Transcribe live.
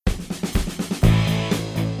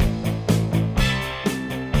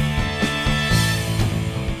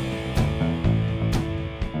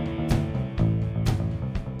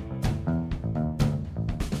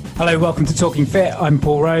Hello, welcome to Talking Fit. I'm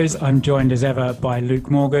Paul Rose. I'm joined as ever by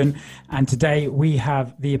Luke Morgan. And today we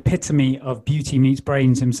have the epitome of beauty meets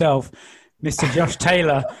brains himself, Mr. Josh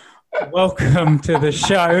Taylor. Welcome to the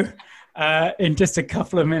show. In just a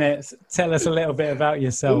couple of minutes, tell us a little bit about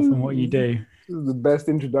yourself and what you do. This is the best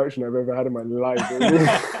introduction I've ever had in my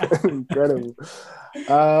life. Incredible.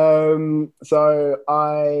 So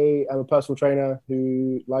I am a personal trainer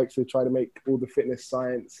who likes to try to make all the fitness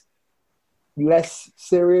science less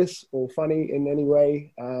serious or funny in any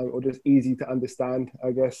way, or just easy to understand,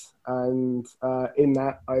 I guess. And in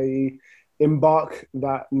that, I embark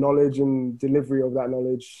that knowledge and delivery of that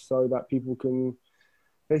knowledge so that people can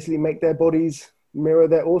basically make their bodies mirror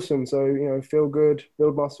their awesome. So, feel good,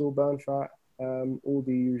 build muscle, burn fat, all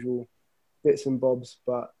the usual bits and bobs,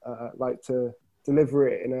 but like to deliver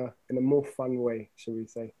it in a more fun way, shall we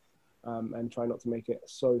say, and try not to make it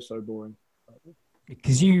so boring.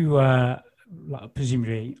 Because you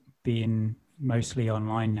presumably being mostly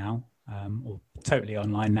online now, or totally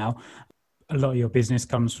online now, a lot of your business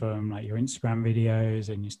comes from like your Instagram videos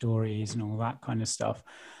and your stories and all that kind of stuff.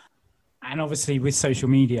 And obviously with social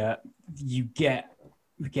media, you get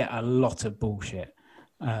a lot of bullshit,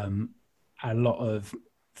 a lot of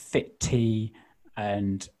fit tea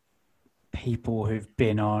and people who've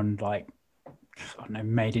been on like, I don't know,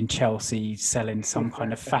 Made in Chelsea selling some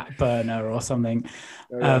kind of fat burner or something.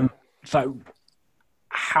 So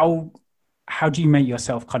how do you make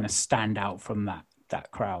yourself kind of stand out from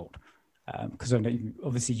that crowd? Because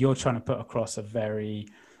obviously you're trying to put across a very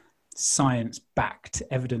science-backed,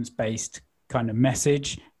 evidence-based kind of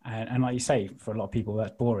message. And like you say, for a lot of people,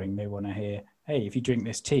 that's boring. They want to hear, hey, if you drink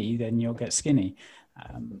this tea, then you'll get skinny.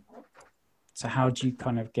 So how do you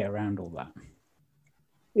kind of get around all that?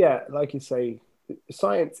 Yeah, like you say,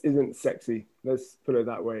 science isn't sexy. Let's put it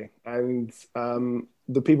that way. And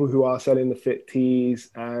the people who are selling the fit teas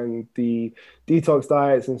and the detox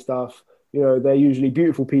diets and stuff, they're usually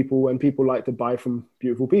beautiful people, and people like to buy from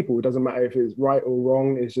beautiful people. It doesn't matter if it's right or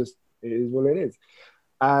wrong. It is what it is.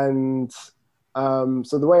 And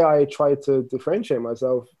so the way I try to differentiate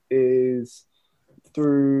myself is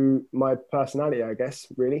through my personality, I guess,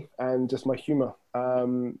 really, and just my humor,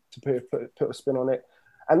 to put a spin on it.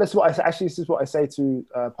 And this is what I say to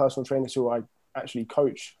personal trainers who I actually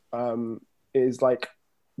coach, is like,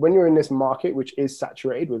 when you're in this market, which is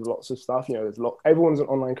saturated with lots of stuff, everyone's an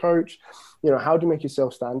online coach, how do you make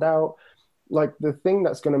yourself stand out? Like, the thing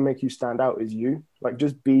that's going to make you stand out is you. Like,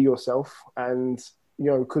 just be yourself. And,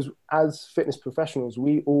 because as fitness professionals,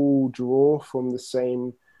 we all draw from the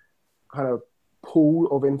same kind of pool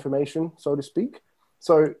of information, so to speak.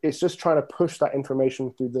 So it's just trying to push that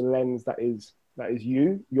information through the lens that is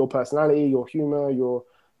you, your personality, your humor, your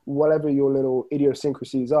whatever your little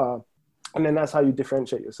idiosyncrasies are. And then that's how you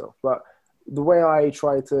differentiate yourself. But the way I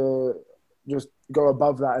try to just go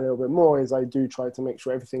above that a little bit more is I do try to make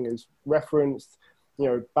sure everything is referenced,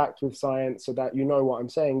 backed with science, so that what I'm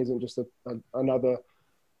saying isn't just another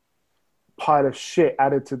pile of shit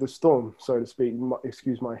added to the storm, so to speak.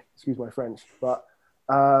 Excuse my French. But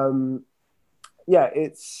yeah,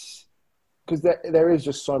 it's because there is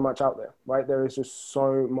just so much out there, right? There is just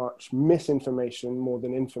so much misinformation more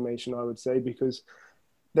than information, I would say, because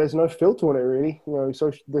there's no filter on it, really. So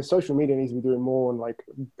the social media needs to be doing more on like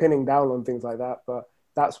pinning down on things like that. But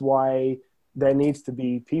that's why there needs to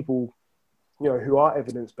be people, who are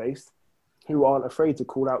evidence-based, who aren't afraid to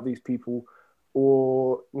call out these people,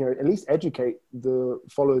 or at least educate the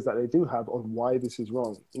followers that they do have on why this is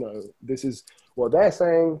wrong. This is what they're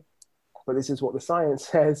saying, but this is what the science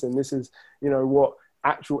says, and this is what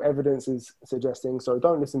actual evidence is suggesting. So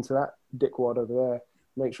don't listen to that dickwad over there.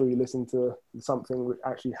 Make sure you listen to something which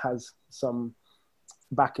actually has some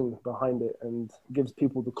backing behind it and gives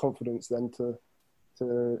people the confidence then to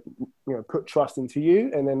put trust into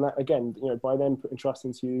you. And then that, again, by them putting trust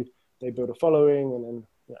into you, they build a following, and then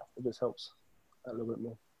it just helps a little bit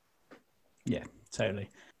more. Yeah, totally.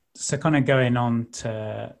 So kind of going on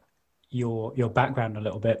to your background a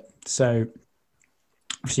little bit. So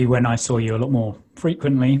actually, when I saw you a lot more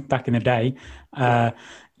frequently back in the day,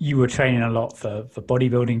 you were training a lot for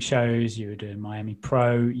bodybuilding shows. You were doing Miami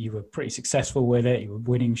Pro. You were pretty successful with it. You were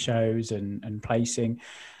winning shows and placing.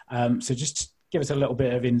 So just give us a little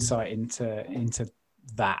bit of insight into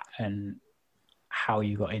that and how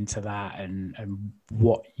you got into that and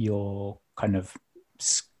what your kind of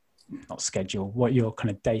what your kind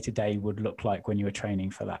of day-to-day would look like when you were training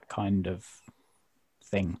for that kind of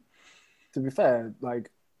thing. To be fair, like,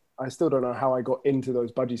 I still don't know how I got into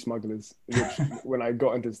those budgie smugglers, which when I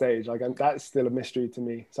got onto stage, like, and that's still a mystery to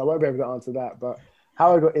me. So I won't be able to answer that. But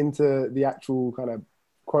how I got into the actual kind of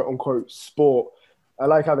quote unquote sport, I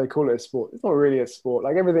like how they call it a sport. It's not really a sport.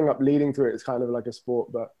 Like everything up leading to it is kind of like a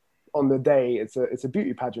sport, but on the day, it's a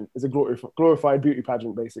beauty pageant. It's a glorified beauty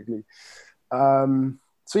pageant, basically.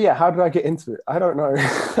 So yeah, how did I get into it? I don't know.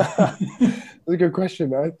 That's a good question.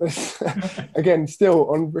 Right? Again, still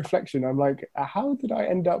on reflection, I'm like, how did I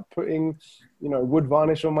end up putting, wood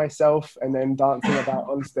varnish on myself and then dancing about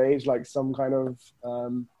on stage like some kind of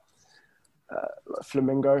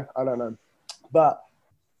flamingo? I don't know, but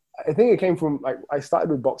I think it came from like I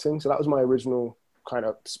started with boxing, so that was my original kind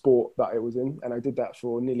of sport that I was in, and I did that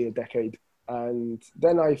for nearly a decade. And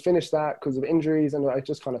then I finished that because of injuries, and I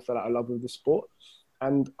just kind of fell out of love with the sport.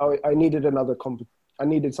 And I needed I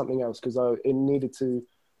needed something else because it needed to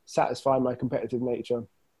satisfy my competitive nature.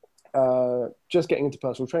 Just getting into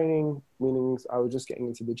personal training, meaning I was just getting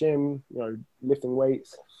into the gym, lifting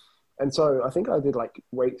weights. And so I think I did like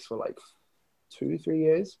weights for like 2-3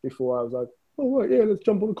 years before I was like, oh, right, yeah, let's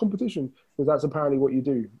jump on a competition. Because that's apparently what you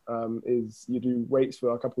do, is you do weights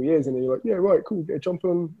for a couple of years and then you're like, yeah, right, cool, get jump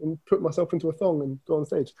on and put myself into a thong and go on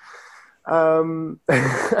stage.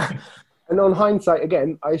 And on hindsight,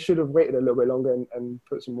 again, I should have waited a little bit longer and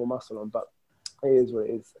put some more muscle on, but it is what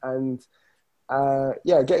it is. And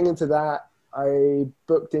yeah, getting into that, I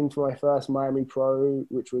booked into my first Miami Pro,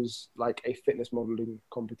 which was like a fitness modeling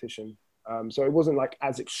competition. So it wasn't like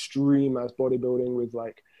as extreme as bodybuilding with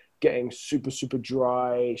like getting super, super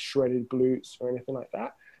dry, shredded glutes or anything like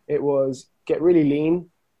that. It was get really lean,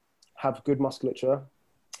 have good musculature,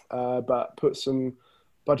 but put some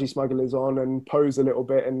budgie smugglers on and pose a little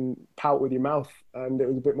bit and pout with your mouth. And it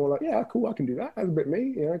was a bit more like, yeah, cool, I can do that. That's a bit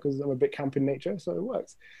me, because I'm a bit camp in nature, so it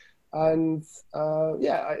works. And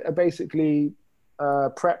yeah, I basically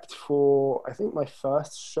prepped for, I think, my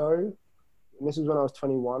first show. And this was when I was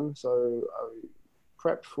 21. So I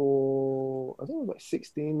prepped for, I think it was like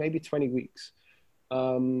 16, maybe 20 weeks.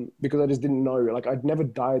 Because I just didn't know, like I'd never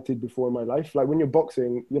dieted before in my life. Like when you're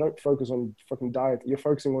boxing, you don't focus on fucking diet. You're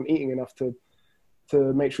focusing on eating enough to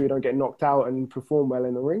make sure you don't get knocked out and perform well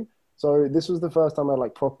in the ring. So this was the first time I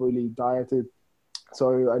like properly dieted.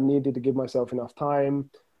 So I needed to give myself enough time,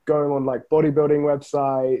 going on like bodybuilding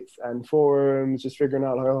websites and forums, just figuring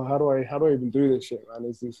out like, oh, how do I even do this shit, man?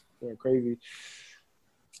 Is this crazy?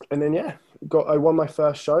 And then yeah, I won my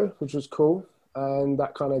first show, which was cool, and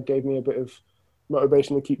that kind of gave me a bit of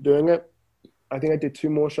motivation to keep doing it. I think I did 2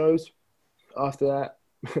 more shows after that.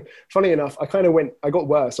 Funny enough, I got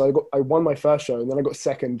worse. So I won my first show, and then I got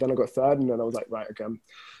second, then I got third, and then I was like, right, okay,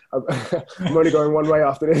 I'm only going one way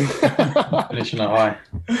after this. Finishing a high.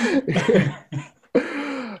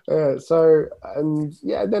 So, and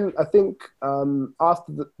yeah, then I think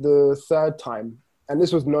after the third time, and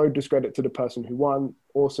this was no discredit to the person who won,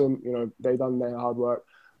 awesome, they done their hard work,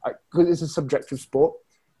 because it's a subjective sport.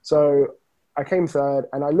 So I came third,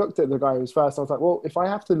 and I looked at the guy who was first, and I was like, well, if I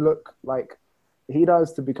have to look like he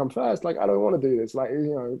does to become first, like I don't want to do this, like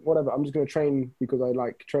whatever, I'm just going to train because I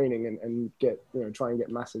like training and get try and get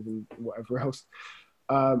massive and whatever else,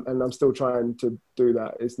 and I'm still trying to do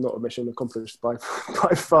that. It's not a mission accomplished by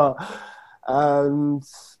far. And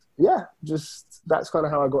yeah, just that's kind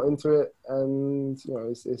of how I got into it, and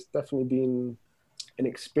it's definitely been an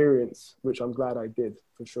experience which I'm glad I did,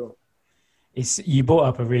 for sure. You brought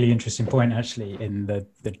up a really interesting point actually in the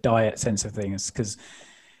diet sense of things, because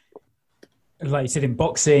like you said, in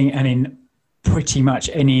boxing and in pretty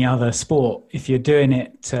much any other sport, if you're doing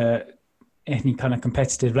it to any kind of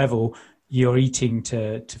competitive level, you're eating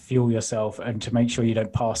to fuel yourself and to make sure you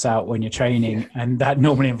don't pass out when you're training. Yeah. And that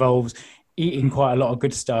normally involves eating quite a lot of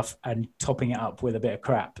good stuff and topping it up with a bit of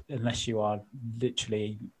crap, unless you are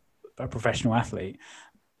literally a professional athlete.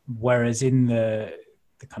 Whereas in the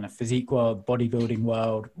kind of physique world, bodybuilding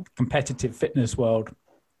world, competitive fitness world,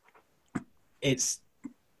 it's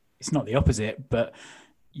not the opposite, but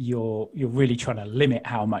you're really trying to limit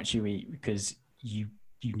how much you eat, because you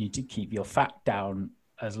need to keep your fat down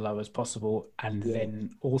as low as possible, and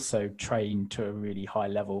then also train to a really high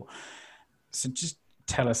level. So just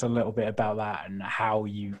tell us a little bit about that and how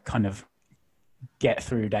you kind of get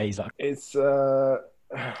through days like it's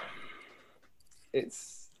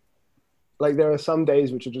like there are some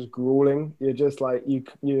days which are just grueling. You're just like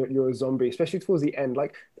you're a zombie, especially towards the end.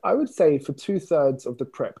 Like I would say for 2/3 of the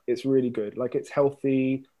prep, it's really good. Like it's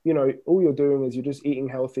healthy. All you're doing is you're just eating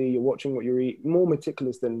healthy. You're watching what you eat, more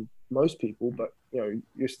meticulous than most people, but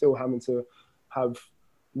you're still having to have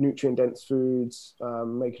nutrient dense foods,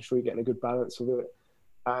 making sure you're getting a good balance of it,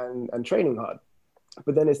 and training hard.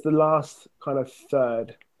 But then it's the last kind of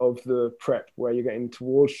third of the prep where you're getting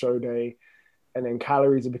towards show day, and then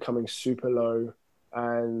calories are becoming super low.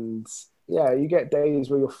 And yeah, you get days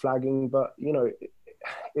where you're flagging, but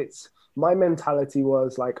it's my mentality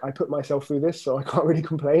was like, I put myself through this, so I can't really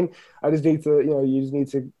complain. I just need to, you just need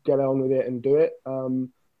to get on with it and do it.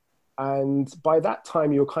 And by that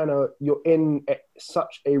time, you're in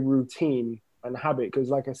such a routine and habit, because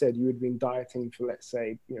like I said, you had been dieting for, let's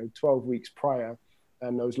say, 12 weeks prior,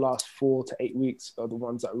 and those last 4 to 8 weeks are the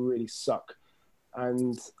ones that really suck.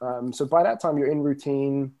 And so by that time, you're in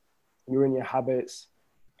routine, you're in your habits,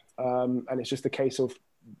 and it's just a case of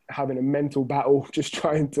having a mental battle, just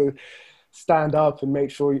trying to stand up and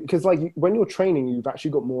make sure, because like when you're training, you've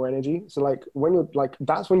actually got more energy. So like when you're like,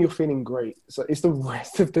 that's when you're feeling great. So it's the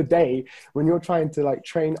rest of the day when you're trying to like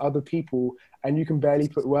train other people and you can barely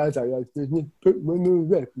put words out. Like,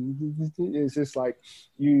 it's just like,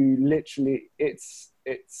 you literally, it's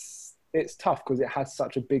tough because it has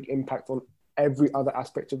such a big impact on every other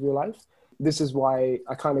aspect of your life. This is why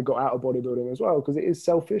I kind of got out of bodybuilding as well, because it is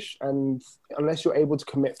selfish, and unless you're able to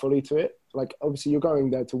commit fully to it, like obviously you're going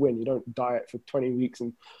there to win. You don't diet for 20 weeks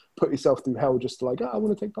and put yourself through hell just to like, I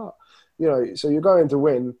want to take part, so you're going to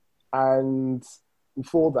win. And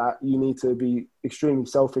for that, you need to be extremely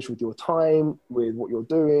selfish with your time, with what you're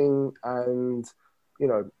doing. And,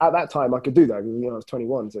 at that time I could do that because, I was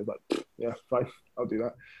 21. So it's like, yeah, fine, I'll do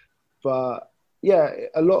that. But yeah,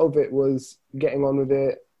 a lot of it was getting on with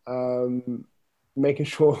it, making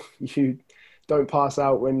sure you don't pass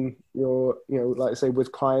out when you're, like I say,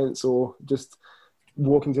 with clients or just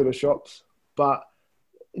walking to the shops. But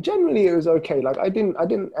generally it was okay. Like I didn't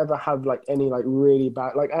ever have like any like really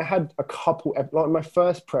bad, like I had a couple, like my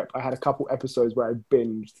first prep, I had a couple episodes where I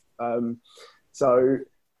binged. So,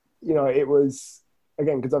 it was,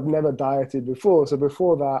 again, because I've never dieted before. So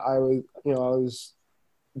before that I was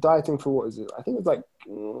dieting for, what is it? I think it was like,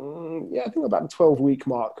 I think about the 12-week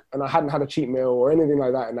mark, and I hadn't had a cheat meal or anything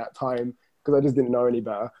like that in that time because I just didn't know any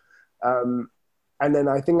better. And then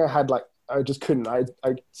I think I just couldn't. I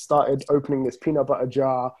started opening this peanut butter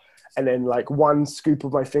jar, and then like one scoop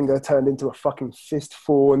of my finger turned into a fucking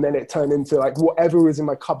fistful, and then it turned into like whatever was in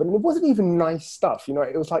my cupboard. And it wasn't even nice stuff,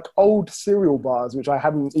 it was like old cereal bars, which I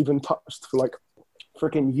hadn't even touched for like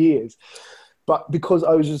freaking years. But because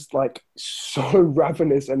I was just like so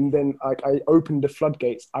ravenous, and then like I opened the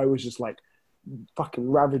floodgates, I was just like fucking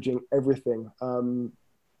ravaging everything.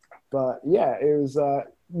 But yeah, it was,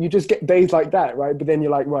 you just get days like that, right? But then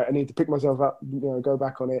you're like, right, I need to pick myself up, go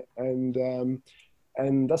back on it.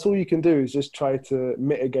 And that's all you can do, is just try to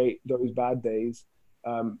mitigate those bad days,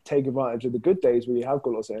 take advantage of the good days where you have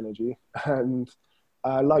got lots of energy. And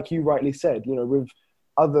like you rightly said, with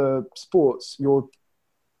other sports, you're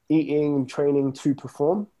eating and training to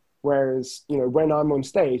perform. Whereas, when I'm on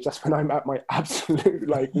stage, that's when I'm at my absolute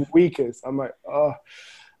like weakest. I'm like, oh,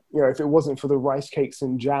 if it wasn't for the rice cakes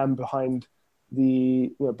and jam behind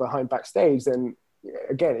behind backstage, then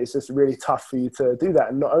again, it's just really tough for you to do that.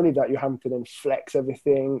 And not only that, you're having to then flex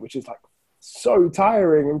everything, which is like so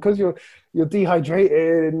tiring. And because you're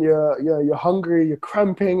dehydrated and you're hungry, you're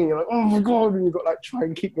cramping, and you're like, oh my God, and you've got like try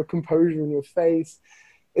and keep your composure in your face.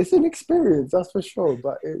 It's an experience, that's for sure.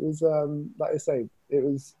 But it was, like I say, it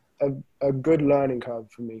was a good learning curve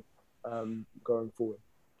for me going forward.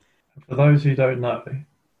 For those who don't know,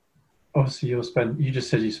 obviously you just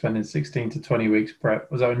said you're spending 16 to 20 weeks prep.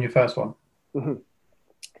 Was that on your first one? Mm-hmm.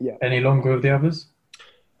 Yeah. Any longer with the others?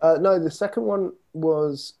 No, the second one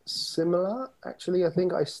was similar, actually. I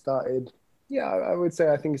think I started, I would say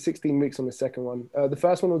I think 16 weeks on the second one. The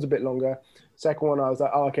first one was a bit longer. Second one, I was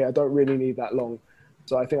like, oh, okay, I don't really need that long.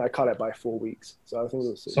 So I think I cut it by 4 weeks. So I think it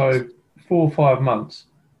was 6 weeks. 4 or 5 months.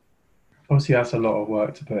 Obviously, that's a lot of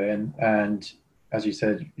work to put in. And as you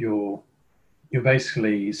said, you're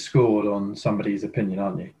basically scored on somebody's opinion,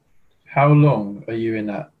 aren't you? How long are you in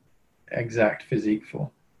that exact physique for?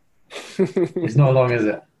 It's not long, is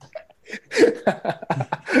it?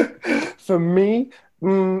 For me,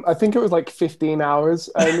 I think it was like 15 hours.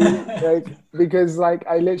 I mean, because like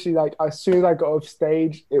I literally, like as soon as I got off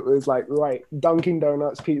stage, it was like, right, Dunkin'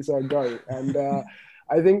 Donuts, pizza, go. And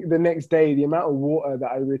I think the next day, the amount of water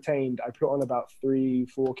that I retained, I put on about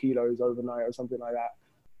 3-4 kilos overnight or something like that.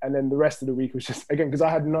 And then the rest of the week was just, again, because I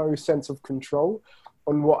had no sense of control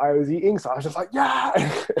on what I was eating. So I was just like, yeah,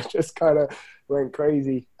 it just kind of went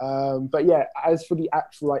crazy. But yeah, as for the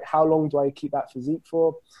actual, like, how long do I keep that physique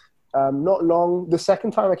for? Not long. The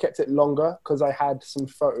second time I kept it longer because I had some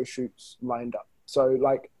photo shoots lined up. So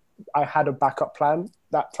like I had a backup plan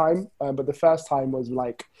that time. But the first time was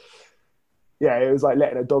like, yeah, it was like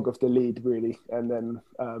letting a dog off the lead really. And then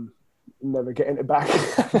never getting it back.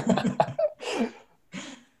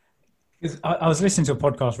 I was listening to a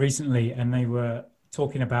podcast recently and they were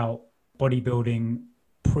talking about bodybuilding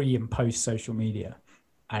pre and post social media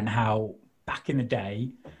and how back in the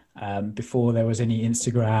day, before there was any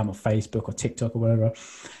Instagram or Facebook or TikTok or whatever,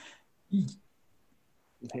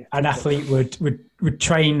 an athlete would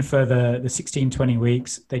train for the 16, 20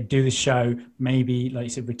 weeks. They'd do the show, maybe, like you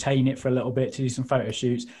said, retain it for a little bit to do some photo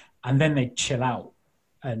shoots, and then they'd chill out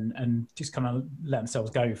and just kind of let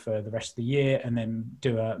themselves go for the rest of the year, and then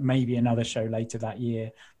do maybe another show later that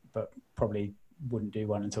year, but probably wouldn't do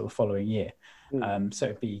one until the following year. So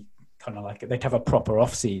it'd be kind of like they'd have a proper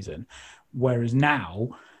off season. Whereas now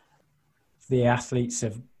the athletes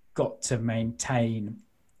have got to maintain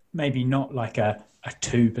maybe not like a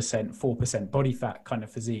 2%, 4% body fat kind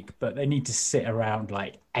of physique, but they need to sit around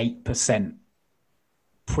like 8%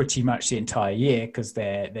 pretty much the entire year, because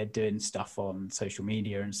they're doing stuff on social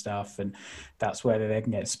media and stuff, and that's where they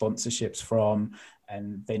can get sponsorships from,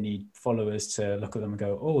 and they need followers to look at them and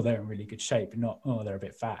go, oh, they're in really good shape, not, oh, they're a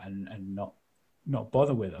bit fat, and not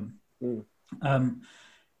bother with them.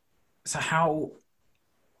 So how,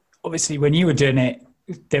 obviously when you were doing it,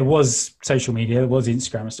 there was social media, there was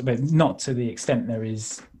Instagram and stuff, but not to the extent there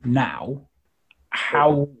is now.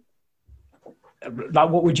 How, like,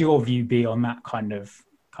 what would your view be on that kind of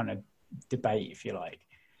debate, if you like?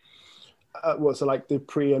 So like the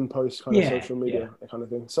pre and post kind of social media kind of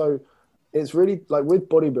thing. So it's really like with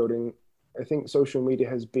bodybuilding, I think social media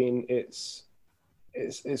has been it's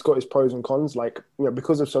got its pros and cons. Like, you know,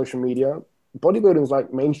 because of social media, bodybuilding is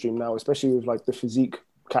like mainstream now, especially with like the physique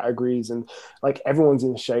categories, and like everyone's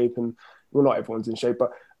in shape, and well, not everyone's in shape,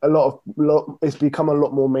 but it's become a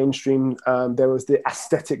lot more mainstream. There was the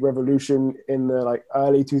aesthetic revolution in the like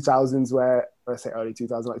early 2000s, where I say early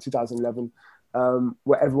 2000s, like 2011,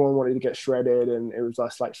 where everyone wanted to get shredded, and it was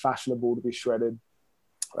just like fashionable to be shredded.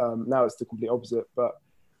 Now it's the complete opposite, but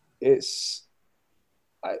it's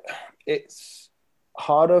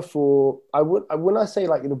harder for when I say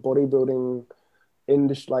like in the bodybuilding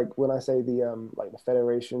industry, like when I say the like the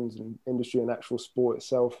federations and industry and actual sport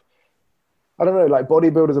itself, I don't know, like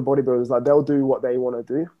bodybuilders are bodybuilders, like they'll do what they want to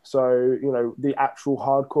do. So, you know, the actual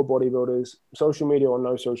hardcore bodybuilders, social media or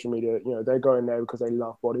no social media, you know, they're going there because they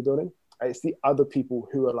love bodybuilding. And it's the other people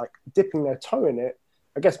who are like dipping their toe in it,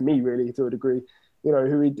 I guess me really to a degree, you know,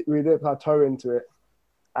 who we dip our toe into it,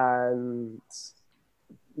 and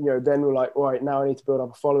you know, then we're like, all right, now I need to build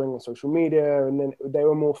up a following on social media. And then they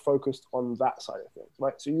were more focused on that side of things,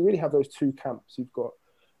 right? So you really have those two camps. You've got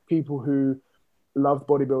people who loved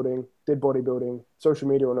bodybuilding, did bodybuilding, social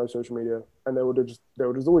media or no social media, and they would just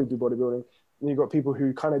always do bodybuilding. And you've got people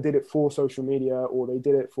who kind of did it for social media, or they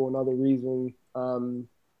did it for another reason.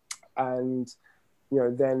 And, you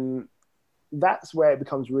know, then that's where it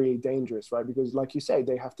becomes really dangerous, right? Because like you say,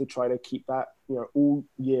 they have to try to keep that, you know, all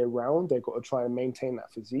year round. They've got to try and maintain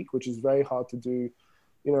that physique, which is very hard to do,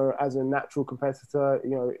 you know, as a natural competitor. You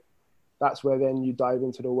know, that's where then you dive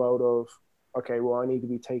into the world of, okay, well, I need to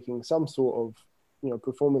be taking some sort of, you know,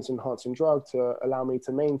 performance enhancing drug to allow me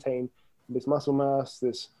to maintain this muscle mass,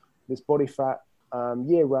 this body fat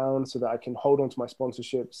year round, so that I can hold on to my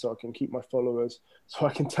sponsorships, so I can keep my followers, so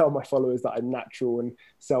I can tell my followers that I'm natural and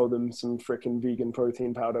sell them some freaking vegan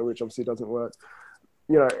protein powder, which obviously doesn't work.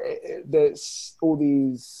 You know, there's all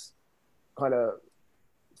these kind of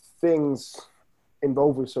things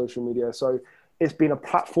involved with social media. So it's been a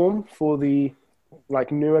platform for the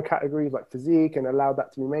like newer categories like physique, and allowed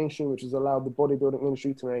that to be mainstream, which has allowed the bodybuilding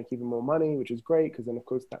industry to make even more money, which is great, because then of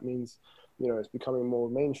course that means, you know, it's becoming more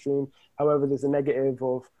mainstream. However, there's a negative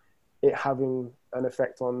of it having an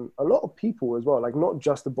effect on a lot of people as well, like not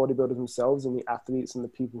just the bodybuilders themselves and the athletes and the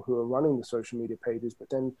people who are running the social media pages, but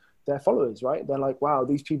then their followers, right? They're like, wow,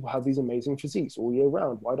 these people have these amazing physiques all year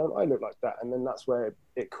round. Why don't I look like that? And then that's where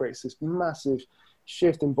it creates this massive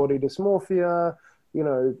shift in body dysmorphia, you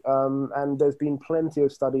know, and there's been plenty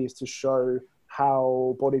of studies to show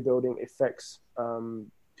how bodybuilding affects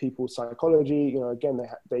people's psychology. You know, again,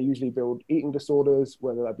 they usually build eating disorders,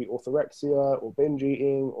 whether that be orthorexia or binge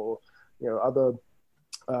eating, or, you know, other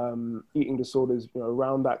eating disorders, you know,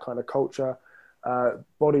 around that kind of culture.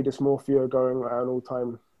 Body dysmorphia going at an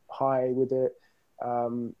all-time high with it.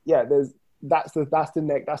 Yeah, that's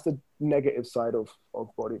the negative side of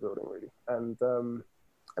bodybuilding, really.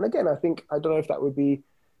 And again, I don't know if that would be,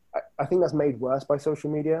 I think that's made worse by social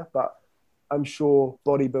media, but I'm sure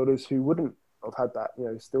bodybuilders who wouldn't have had that, you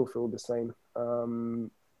know, still feel the same,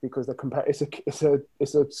 because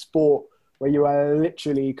it's a sport where you are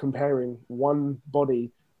literally comparing one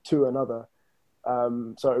body to another.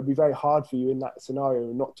 So it would be very hard for you in that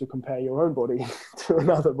scenario not to compare your own body to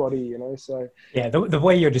another body, you know. So yeah, the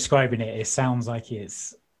way you're describing it, it sounds like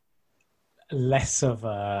it's less of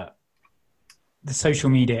the social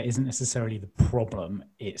media isn't necessarily the problem,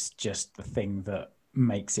 it's just the thing that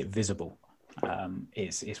makes it visible.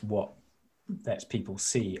 It's what lets people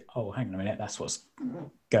see, oh, hang on a minute, that's what's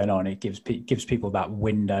going on. It gives people that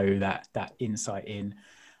window, that insight in,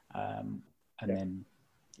 and then,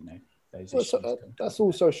 you know, those issues. That's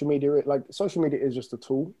all social media. Like, social media is just a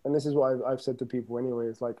tool, and this is what I've said to people anyway.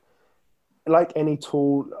 It's like any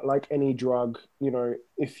tool, like any drug, you know,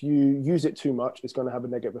 if you use it too much, it's going to have a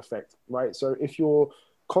negative effect, right? So if you're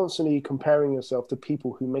constantly comparing yourself to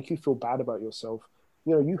people who make you feel bad about yourself,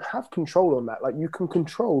 you know, you have control on that. Like, you can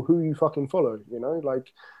control who you fucking follow, you know,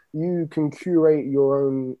 like, you can curate your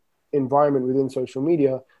own environment within social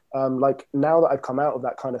media. Like, now that I've come out of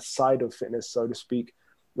that kind of side of fitness, so to speak,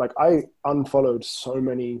 like, I unfollowed so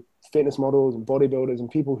many fitness models and bodybuilders and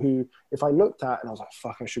people who, if I looked at and I was like,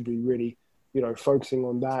 fuck, I should be really, you know, focusing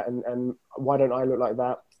on that, and why don't I look like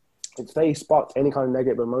that? If they sparked any kind of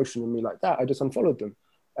negative emotion in me like that, I just unfollowed them.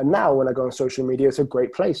 And now when I go on social media, it's a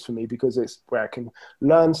great place for me because it's where I can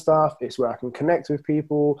learn stuff. It's where I can connect with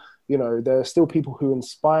people. You know, there are still people who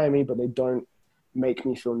inspire me, but they don't make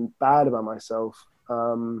me feel bad about myself.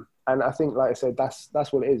 And I think, like I said, that's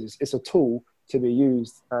what it is. It's a tool to be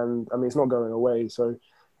used. And I mean, it's not going away. So,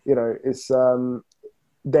 you know, it's,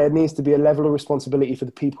 there needs to be a level of responsibility for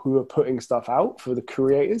the people who are putting stuff out, for the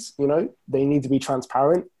creators. You know, they need to be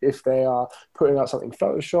transparent if they are putting out something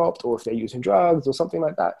photoshopped or if they're using drugs or something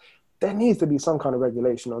like that. There needs to be some kind of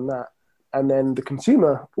regulation on that. And then the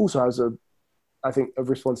consumer also has I think, a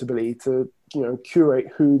responsibility to, you know, curate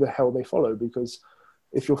who the hell they follow, because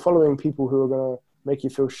if you're following people who are going to make you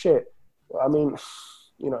feel shit, I mean,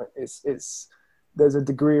 you know, there's a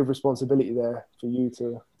degree of responsibility there for you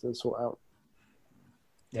to sort out.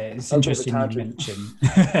 Yeah, it's interesting you mentioned.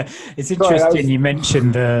 It's interesting you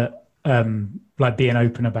mentioned the like being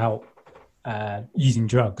open about using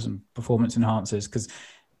drugs and performance enhancers, because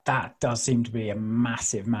that does seem to be a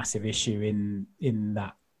massive, massive issue in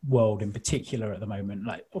that world in particular at the moment.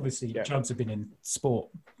 Like, obviously, drugs have been in sport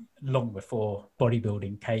long before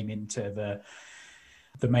bodybuilding came into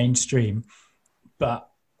the mainstream, but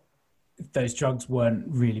those drugs weren't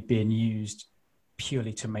really being used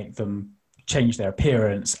purely to make them change their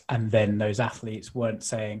appearance, and then those athletes weren't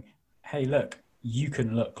saying, hey, look, you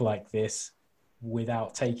can look like this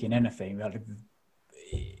without taking anything.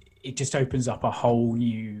 It just opens up a whole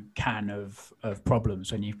new can of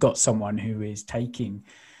problems when you've got someone who is taking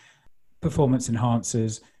performance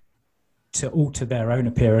enhancers to alter their own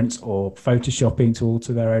appearance, or photoshopping to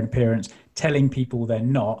alter their own appearance, telling people they're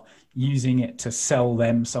not, using it to sell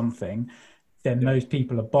them something. Then those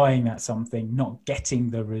people are buying that something, not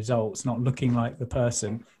getting the results, not looking like the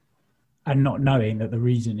person, and not knowing that the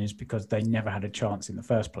reason is because they never had a chance in the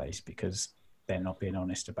first place, because they're not being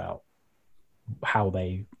honest about how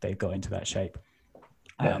they got into that shape.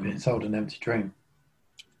 Being sold an empty dream.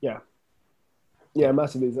 Yeah,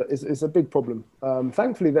 massively. It's a big problem.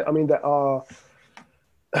 Thankfully, there are,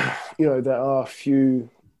 you know, there are few,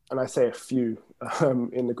 and I say a few,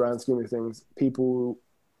 in the grand scheme of things, people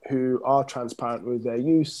who are transparent with their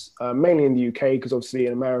use, mainly in the UK, because obviously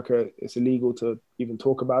in America it's illegal to even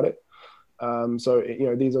talk about it. So, you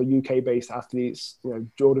know, these are UK-based athletes. You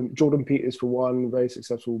know, Jordan Peters, for one, very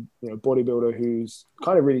successful, you know, bodybuilder who's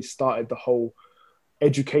kind of really started the whole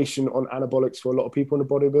education on anabolics for a lot of people in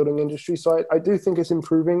the bodybuilding industry. So I do think it's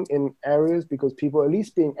improving in areas, because people are at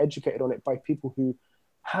least being educated on it by people who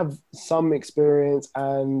have some experience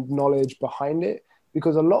and knowledge behind it.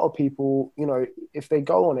 Because a lot of people, you know, if they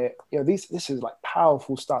go on it, you know, this is like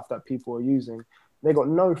powerful stuff that people are using. They got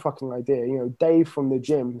no fucking idea. You know, Dave from the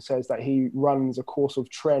gym says that he runs a course of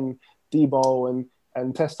tren, D-bol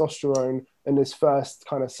and testosterone in his first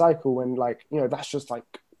kind of cycle. And, like, you know, that's just like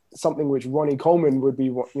something which Ronnie Coleman would be,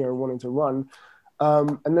 you know, wanting to run.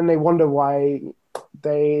 And then they wonder why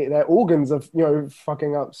their organs are, you know,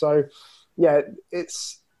 fucking up. So yeah,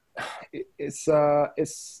 it's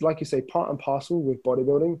like you say, part and parcel with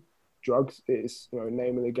bodybuilding. Drugs is, you know,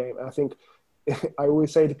 name of the game. And I think I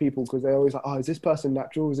always say to people, because they're always like, oh, is this person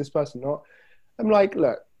natural? Is this person not? I'm like,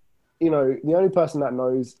 look, you know, the only person that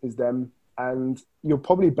knows is them. And you're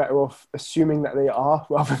probably better off assuming that they are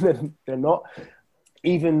rather than they're not.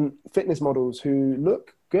 Even fitness models who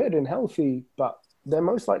look good and healthy, but they're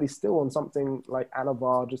most likely still on something like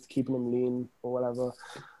Anavar, just keeping them lean or whatever.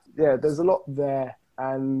 Yeah, there's a lot there.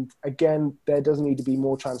 And again, there does need to be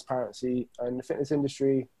more transparency in the fitness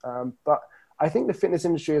industry. But I think the fitness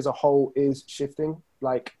industry as a whole is shifting.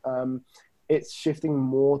 Like, it's shifting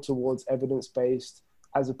more towards evidence-based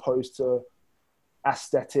as opposed to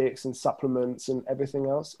aesthetics and supplements and everything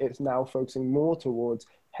else. It's now focusing more towards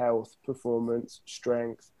health, performance,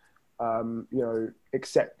 strength, you know,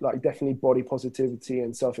 definitely body positivity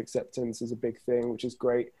and self-acceptance is a big thing, which is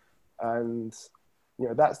great. And, you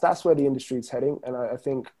know, that's where the industry is heading. And I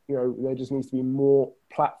think, you know, there just needs to be more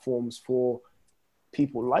platforms for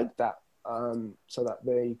people like that, so that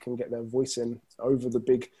they can get their voice in over the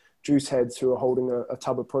big juice heads who are holding a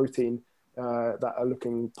tub of protein, that are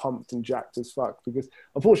looking pumped and jacked as fuck. Because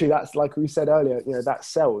unfortunately, that's, like we said earlier, you know, that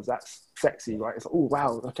sells, that's sexy, right? It's like, oh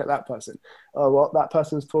wow, look at that person. Oh, well, that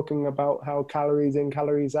person's talking about how calories in,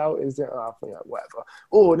 calories out is, you know, whatever.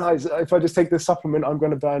 Oh, nice, if I just take this supplement, I'm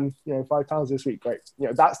going to burn, you know, 5 pounds this week. Great. You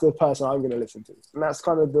know, that's the person I'm going to listen to. And that's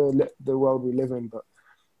kind of the world we live in. But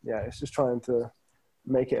yeah, it's just trying to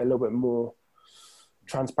make it a little bit more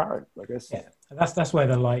transparent, I guess. Yeah, that's where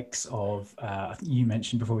the likes of I think you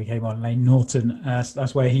mentioned before we came on, Lane Norton.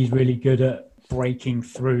 That's where he's really good at breaking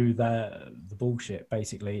through the bullshit,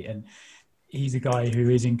 basically. And he's a guy who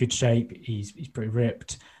is in good shape. He's pretty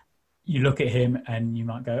ripped. You look at him and you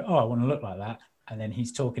might go, "Oh, I want to look like that." And then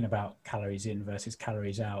he's talking about calories in versus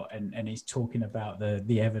calories out, and he's talking about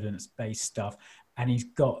the evidence-based stuff, and he's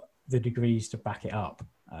got the degrees to back it up.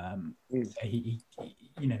 He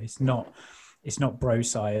you know, it's not bro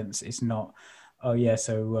science. It's not, oh yeah,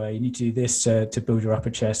 so you need to do this to build your upper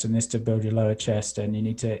chest and this to build your lower chest, and you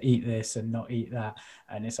need to eat this and not eat that.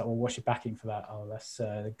 And it's like, well, what's your backing for that? Oh, that's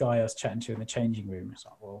the guy I was chatting to in the changing room. It's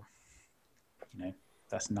like, well, you know,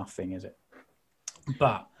 that's nothing, is it?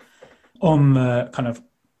 But on the kind of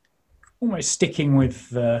almost sticking with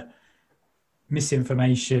the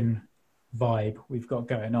misinformation vibe we've got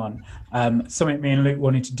going on, something me and Luke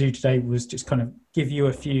wanted to do today was just kind of give you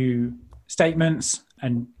a few statements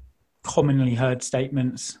and commonly heard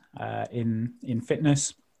statements in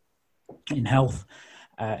fitness, in health,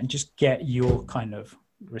 and just get your kind of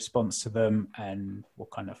response to them, and we'll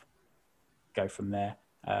kind of go from there,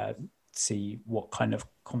 see what kind of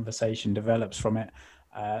conversation develops from it.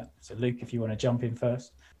 So Luke, if you want to jump in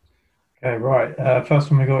first. Okay, right.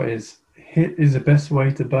 First one we got is HIIT is the best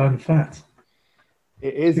way to burn fat.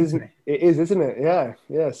 It is, isn't it? It is, isn't it? Yeah,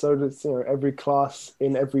 yeah. So that's, you know, every class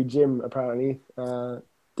in every gym apparently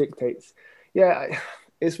dictates. Yeah,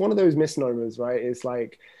 it's one of those misnomers, right? It's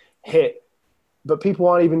like HIIT, but people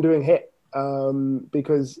aren't even doing HIIT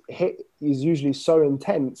because HIIT is usually so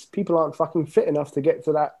intense. People aren't fucking fit enough to get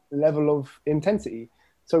to that level of intensity.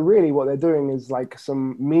 So really, what they're doing is like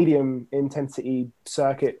some medium intensity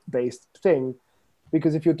circuit based thing,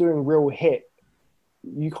 because if you're doing real HIIT,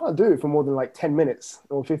 you can't do it for more than like 10 minutes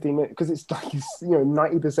or 15 minutes, because it's like, you know,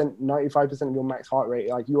 90%, 95% of your max heart rate.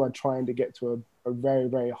 Like, you are trying to get to a very,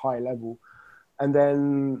 very high level. And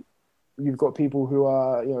then you've got people who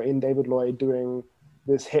are, you know, in David Lloyd doing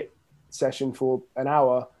this HIIT session for an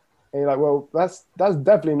hour. And you're like, well, that's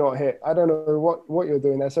definitely not HIIT. I don't know what you're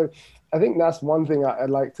doing there. So I think that's one thing I'd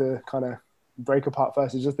like to kind of break apart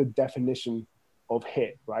first, is just the definition of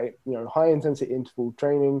HIIT, right? You know, high intensity interval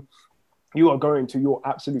training. You are going to your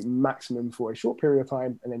absolute maximum for a short period of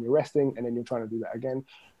time, and then you're resting, and then you're trying to do that again.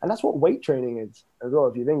 And that's what weight training is as well,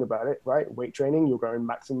 if you think about it, right? Weight training, you're going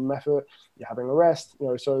maximum effort, you're having a rest, you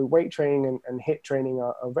know, so weight training and HIIT training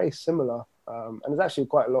are very similar. And there's actually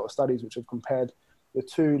quite a lot of studies which have compared the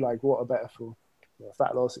two, like what are better for, you know,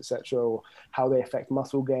 fat loss, etc., or how they affect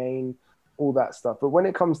muscle gain, all that stuff. But when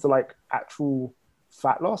it comes to like actual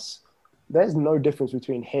fat loss, there's no difference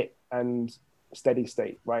between HIIT and steady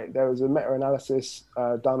state, right? There was a meta-analysis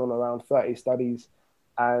done on around 30 studies,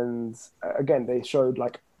 and again, they showed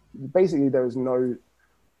like basically there was no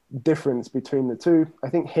difference between the two. I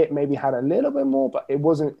think HIIT maybe had a little bit more, but it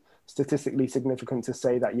wasn't statistically significant to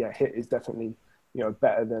say that, yeah, HIIT is definitely, you know,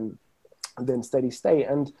 better than steady state.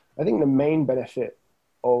 And I think the main benefit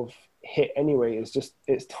of HIIT anyway is just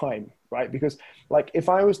its time, right? Because like if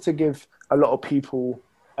I was to give a lot of people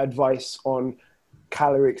advice on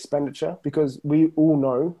calorie expenditure, because we all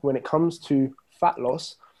know when it comes to fat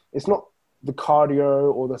loss, it's not the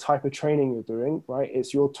cardio or the type of training you're doing, right?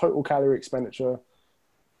 It's your total calorie expenditure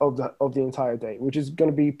of the entire day, which is going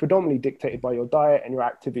to be predominantly dictated by your diet and your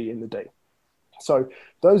activity in the day. So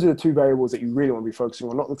those are the two variables that you really want to be focusing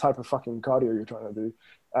on, not the type of fucking cardio you're trying to do.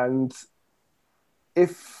 And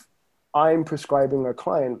if I'm prescribing a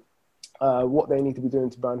client what they need to be doing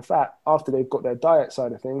to burn fat after they've got their diet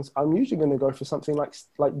side of things, I'm usually going to go for something like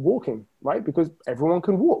walking, right? Because everyone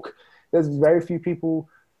can walk. There's very few people,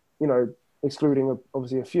 you know, excluding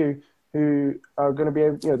obviously a few, who are going to be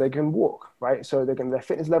able, you know, they can walk, right? So their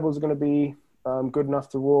fitness levels are going to be good enough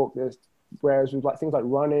to walk. Whereas with like things like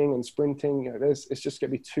running and sprinting, you know, it's just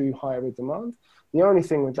going to be too high of a demand. The only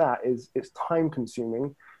thing with that is it's time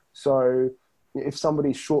consuming. So if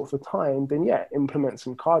somebody's short for time, then yeah, implement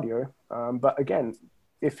some cardio. But again,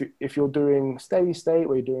 if you're doing steady state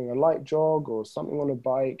where you're doing a light jog or something on a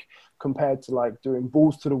bike compared to like doing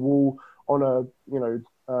balls to the wall on a,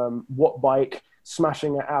 watt bike,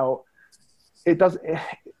 smashing it out,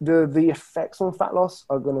 the effects on fat loss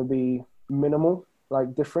are going to be minimal,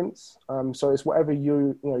 like difference. So it's whatever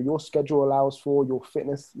your schedule allows for, your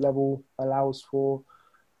fitness level allows for.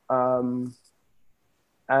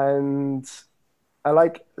 And I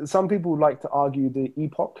like, some people like to argue the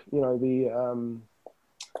EPOC,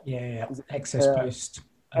 excess post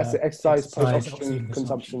exercise post-oxygen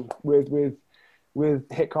consumption with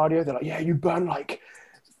HIIT cardio. They're like, yeah, you burn like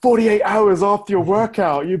 48 hours after your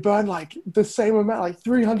workout, you burn like the same amount, like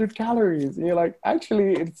 300 calories. And you're like,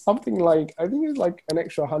 actually, it's something like, I think it's like an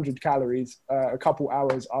extra 100 calories a couple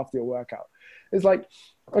hours after your workout. It's like,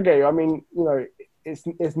 okay, I mean,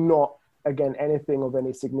 it's not, again, anything of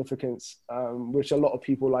any significance, which a lot of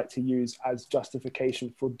people like to use as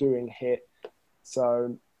justification for doing HIIT.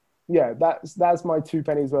 So yeah, that's my 2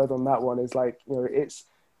 pennies worth on that one. Is like, it's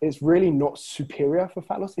really not superior for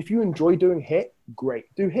fat loss. If you enjoy doing HIIT, great,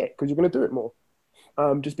 do HIIT because you're going to do it more.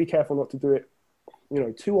 Just be careful not to do it,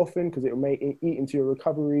 too often, because it may eat into your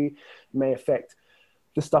recovery, may affect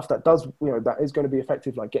the stuff that does, that is going to be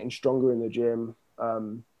effective, like getting stronger in the gym,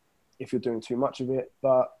 if you're doing too much of it.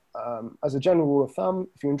 But as a general rule of thumb,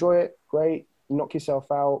 if you enjoy it, great, knock yourself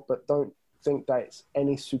out, but don't think that it's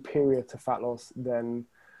any superior to fat loss than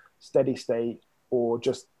steady state, or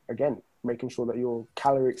just, again, making sure that your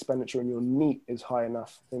calorie expenditure and your NEAT is high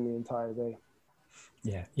enough in the entire day.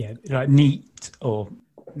 Yeah, like NEAT, or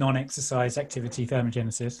non-exercise activity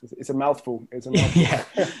thermogenesis. It's a mouthful. Yeah.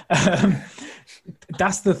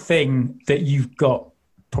 That's the thing that you've got,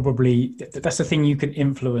 probably, that's the thing you can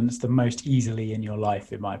influence the most easily in your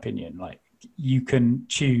life, in my opinion. Like, you can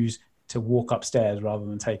choose to walk upstairs rather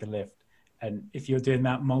than take a lift. And if you're doing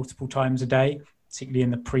that multiple times a day, particularly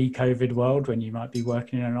in the pre-COVID world when you might be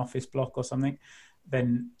working in an office block or something,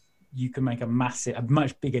 then you can make a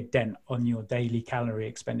much bigger dent on your daily calorie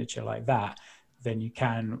expenditure like that than you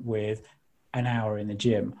can with an hour in the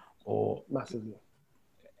gym. Or massively.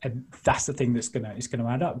 And that's the thing it's going to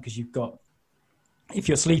add up, because you've got, if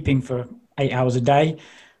you're sleeping for 8 hours a day,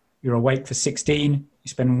 you're awake for 16, you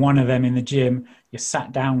spend 1 of them in the gym, you're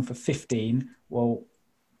sat down for 15. Well,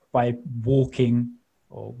 by walking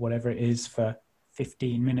or whatever it is for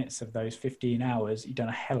 15 minutes of those 15 hours, you've done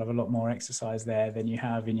a hell of a lot more exercise there than you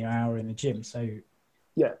have in your hour in the gym. So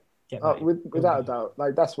yeah, without a doubt,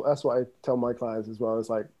 like that's what I tell my clients as well. It's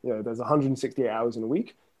like, there's 168 hours in a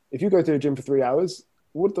week. If you go to the gym for 3 hours,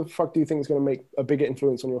 what the fuck do you think is going to make a bigger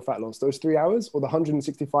influence on your fat loss? Those 3 hours or the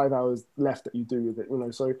 165 hours left that you do with it?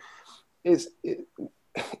 So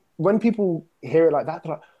when people hear it like that,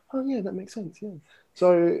 they're like, oh yeah, that makes sense. Yeah.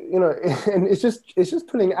 So, and it's just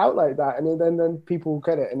pulling it out like that. And then people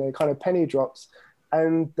get it, and they kind of penny drops,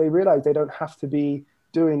 and they realize they don't have to be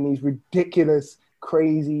doing these ridiculous,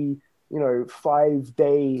 crazy,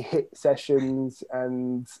 5-day HIIT sessions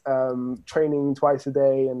and training twice a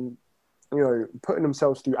day, and, putting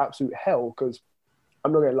themselves through absolute hell. Because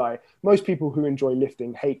I'm not going to lie, most people who enjoy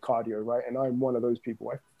lifting hate cardio, right? And I'm one of those people.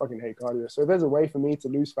 I fucking hate cardio. So if there's a way for me to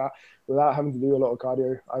lose fat without having to do a lot of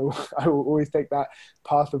cardio, I will always take that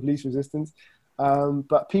path of least resistance.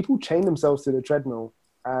 But people chain themselves to the treadmill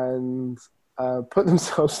and put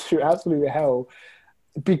themselves through absolute hell,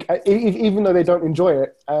 even though they don't enjoy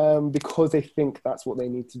it, because they think that's what they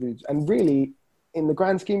need to do. And really, in the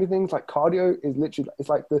grand scheme of things, like, cardio is literally, it's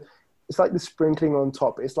like the sprinkling on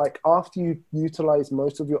top. It's like, after you utilize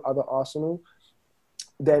most of your other arsenal,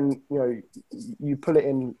 then, you pull it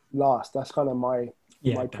in last. That's kind of my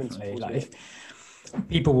principle. Like, if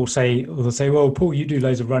people will say, well, Paul, you do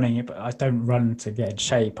loads of running, but I don't run to get in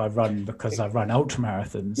shape. I run because I run ultra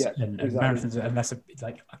marathons and marathons. And that's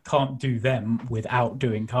I can't do them without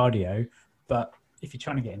doing cardio. But if you're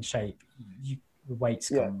trying to get in shape, the weights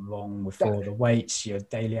come along before the weights, your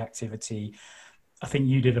daily activity. I think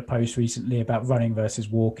you did a post recently about running versus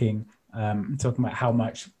walking, talking about how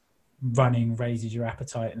much running raises your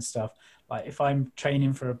appetite and stuff. Like, if I'm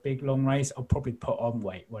training for a big long race, I'll probably put on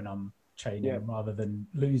weight when I'm training rather than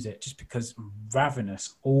lose it, just because I'm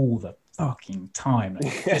ravenous all the fucking time.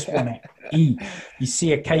 Like, I just want to eat. You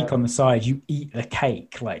see a cake on the side, you eat the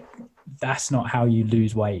cake. Like, that's not how you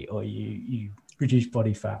lose weight or you reduce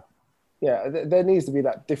body fat. Yeah, there needs to be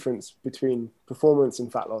that difference between performance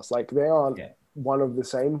and fat loss. Like, they aren't one of the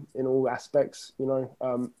same in all aspects,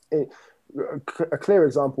 A clear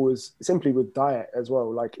example is simply with diet as well.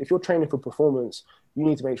 Like, if you're training for performance, you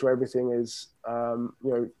need to make sure everything is,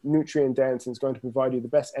 nutrient dense and is going to provide you the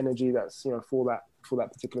best energy that's, for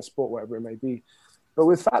that particular sport, whatever it may be. But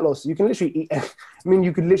with fat loss, you can literally eat I mean,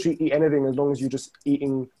 you could literally eat anything as long as you're just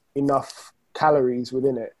eating enough calories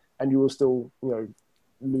within it, and you will still, you know,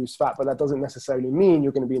 lose fat. But that doesn't necessarily mean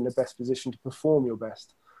you're going to be in the best position to perform your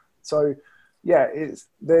best. So yeah,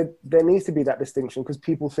 there needs to be that distinction, because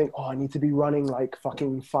people think, oh, I need to be running like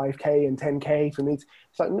fucking 5K and 10K for me.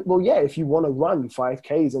 It's like, well, yeah, if you want to run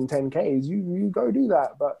 5Ks and 10Ks, you go do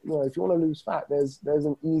that. But, you know, if you want to lose fat, there's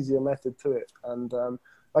an easier method to it. And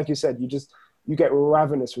like you said, you get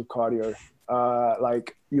ravenous with cardio.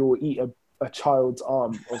 Like you'll eat a child's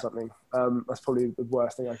arm or something. That's probably the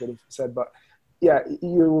worst thing I could have said. But yeah,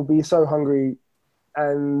 you will be so hungry.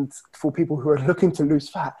 And for people who are looking to lose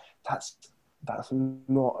fat, that's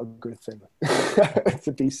not a good thing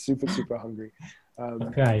to be super, super hungry.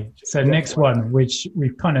 Okay, so next one, which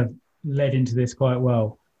we've kind of led into this quite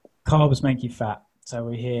well. Carbs make you fat. So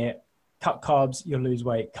we hear, cut carbs, you'll lose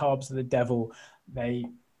weight. Carbs are the devil. They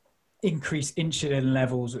increase insulin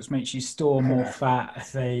levels, which makes you store more fat.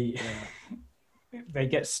 They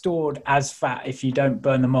get stored as fat if you don't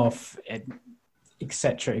burn them off,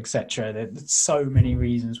 etc., etc. There's so many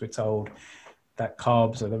reasons we're told that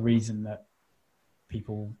carbs are the reason that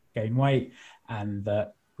people gain weight, and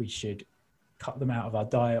that we should cut them out of our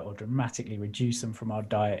diet or dramatically reduce them from our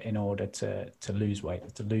diet in order to lose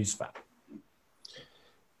weight, to lose fat.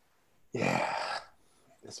 Yeah,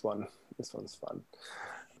 this one's fun.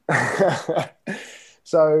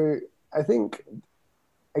 So I think,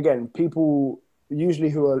 again, people usually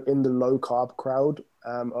who are in the low carb crowd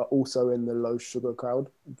are also in the low sugar crowd.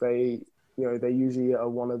 They usually are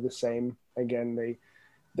one of the same. Again,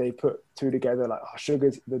 they put two together, like, oh,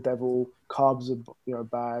 sugar's the devil, carbs are, you know,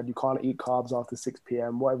 bad, you can't eat carbs after 6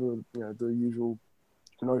 p.m, whatever, you know, the usual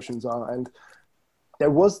notions are. And there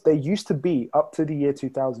used to be, up to the year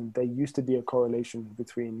 2000, there used to be a correlation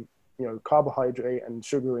between, you know, carbohydrate and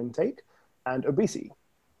sugar intake and obesity.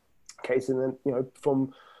 Okay, so then, you know,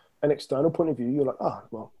 from an external point of view, you're like, oh,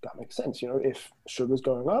 well, that makes sense. You know, if sugar's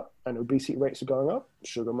going up and obesity rates are going up,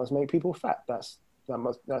 sugar must make people fat. That's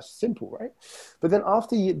simple, right? But then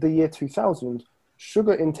after the year 2000,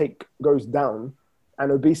 sugar intake goes down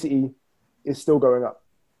and obesity is still going up.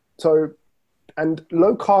 So, and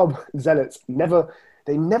low carb zealots never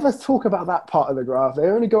talk about that part of the graph. They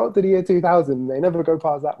only go up to the year 2000. They never go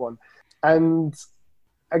past that one. And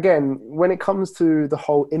again, when it comes to the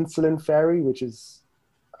whole insulin fairy, which is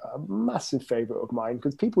a massive favorite of mine,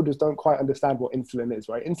 because people just don't quite understand what insulin is,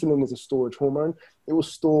 right? Insulin is a storage hormone. It will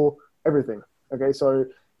store everything. Okay, so,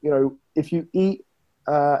 you know, if you eat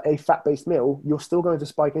a fat-based meal, you're still going to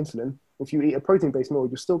spike insulin. If you eat a protein-based meal,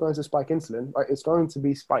 you're still going to spike insulin, right? It's going to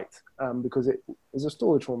be spiked because it is a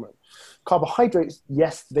storage hormone. Carbohydrates,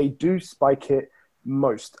 yes, they do spike it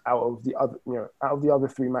most out of the other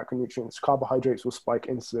three macronutrients. Carbohydrates will spike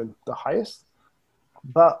insulin the highest.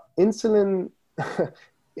 But insulin,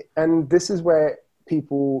 and this is where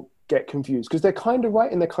people get confused, because they're kind of right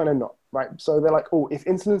and they're kind of not. Right. So they're like, oh, if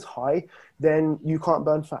insulin's high, then you can't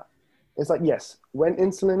burn fat. It's like, yes, when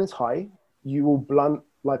insulin is high, you will blunt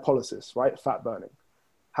lipolysis, right? Fat burning.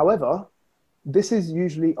 However, this is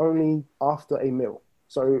usually only after a meal.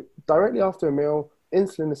 So directly after a meal,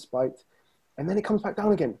 insulin is spiked and then it comes back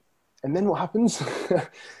down again. And then what happens?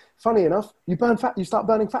 Funny enough, you burn fat, you start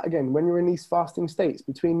burning fat again when you're in these fasting states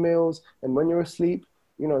between meals and when you're asleep.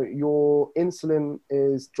 You know, your insulin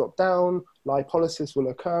is dropped down, lipolysis will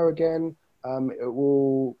occur again. It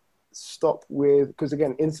will stop because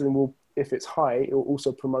again, insulin will, if it's high, it will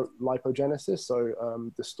also promote lipogenesis,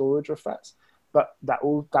 so the storage of fats. But that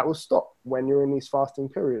will stop when you're in these fasting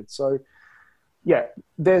periods. So yeah,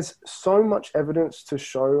 there's so much evidence to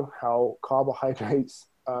show how carbohydrates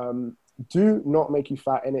do not make you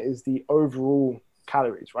fat, and it is the overall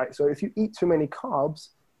calories, right? So if you eat too many carbs,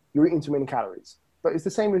 you're eating too many calories. But it's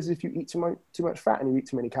the same as if you eat too much fat and you eat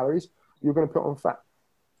too many calories, you're going to put on fat.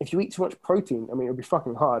 If you eat too much protein, I mean, it'll be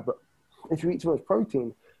fucking hard, but if you eat too much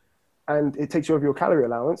protein and it takes you over your calorie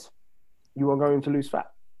allowance, you are going to lose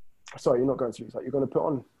fat. Sorry, you're not going to lose fat. You're going to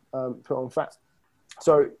put on fat.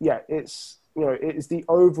 So yeah, it's the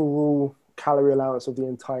overall calorie allowance of the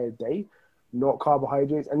entire day, not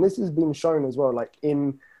carbohydrates. And this has been shown as well, like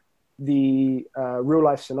in the real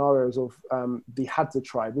life scenarios of the Hadza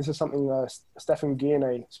tribe. This is something Stephan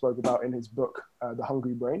Guyenet spoke about in his book, The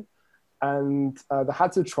Hungry Brain. And the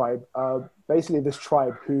Hadza tribe, basically this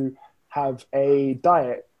tribe who have a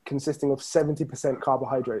diet consisting of 70%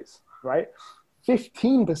 carbohydrates, right?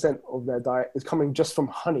 15% of their diet is coming just from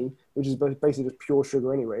honey, which is basically just pure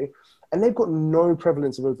sugar anyway. And they've got no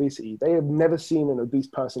prevalence of obesity. They have never seen an obese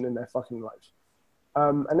person in their fucking life.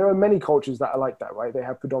 And there are many cultures that are like that, right? They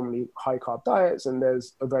have predominantly high carb diets and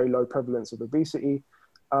there's a very low prevalence of obesity.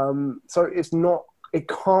 So it's not it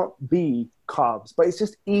can't be carbs, but it's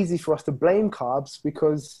just easy for us to blame carbs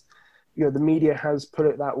because, you know, the media has put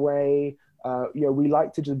it that way. You know, we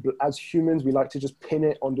like to just, as humans, we like to just pin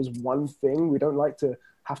it on just one thing. We don't like to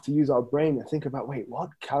have to use our brain and think about, wait, what,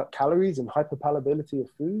 calories and hyperpalatability of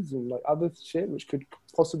foods and like other shit which could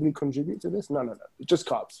possibly contribute to this? No, it's just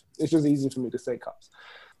carbs. It's just easy for me to say carbs.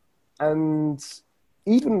 And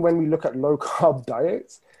even when we look at low carb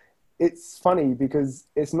diets, it's funny because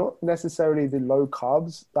it's not necessarily the low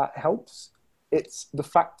carbs that helps. It's the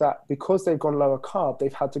fact that because they've gone lower carb,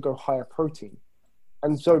 they've had to go higher protein.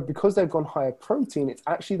 And so because they've gone higher protein, it's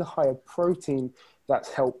actually the higher protein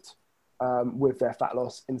that's helped with their fat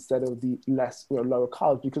loss instead of the less, you know, lower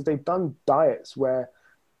carbs, because they've done diets where,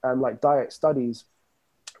 like diet studies,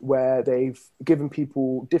 where they've given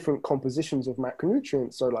people different compositions of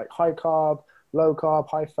macronutrients. So like high carb, low carb,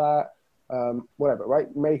 high fat, whatever, right?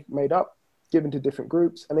 Made up, given to different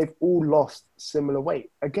groups, and they've all lost similar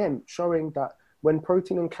weight. Again, showing that when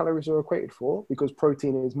protein and calories are equated for, because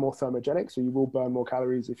protein is more thermogenic, so you will burn more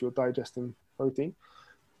calories if you're digesting protein,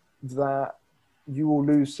 that you will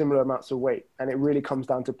lose similar amounts of weight. And it really comes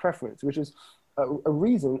down to preference, which is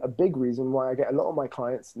a big reason why I get a lot of my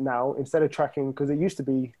clients now, instead of tracking, because it used to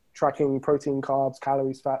be tracking protein, carbs,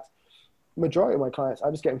 calories, fats, majority of my clients, I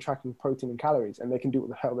just get them tracking protein and calories, and they can do what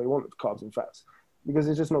the hell they want with carbs and fats, because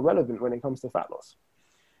it's just not relevant when it comes to fat loss.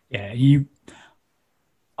 Yeah,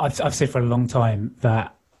 I've said for a long time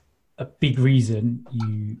that a big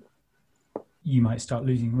reason you might start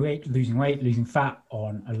losing weight, losing fat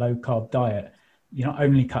on a low carb diet. You're not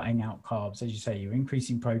only cutting out carbs, as you say, you're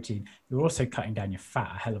increasing protein. You're also cutting down your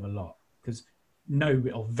fat a hell of a lot, because no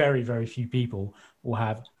or very, very few people will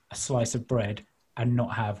have a slice of bread and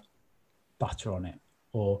not have butter on it,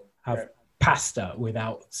 or have pasta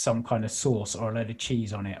without some kind of sauce or a load of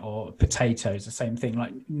cheese on it, or potatoes, the same thing.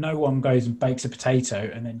 Like, no one goes and bakes a potato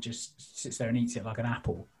and then just sits there and eats it like an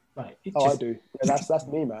apple. Like, I do. Yeah, that's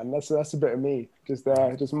me, man. That's a bit of me. Just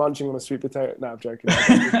munching on a sweet potato. No, I'm joking.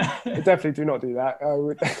 I definitely do not do that.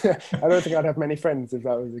 I don't think I'd have many friends if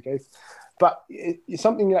that was the case. But it's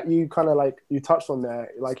something that you kind of like, you touched on there.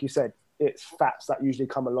 Like you said, it's fats that usually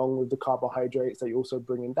come along with the carbohydrates that you're also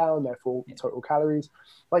bringing down, therefore total calories.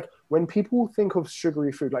 Like, when people think of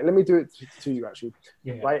sugary food, like, let me do it to you actually.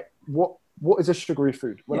 Yeah. Right? What is a sugary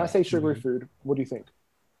food? When I say sugary food, what do you think?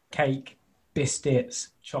 Cake, biscuits,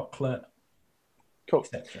 chocolate, cool,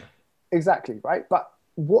 etc. Exactly, right? But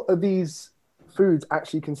what are these foods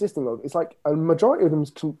actually consisting of? It's like a majority of them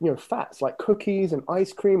is, you know, fats, like cookies and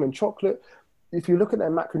ice cream and chocolate. If you look at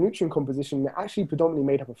their macronutrient composition, they're actually predominantly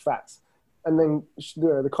made up of fats. And then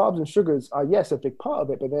the carbs and sugars are, yes, a big part of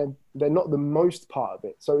it, but they're not the most part of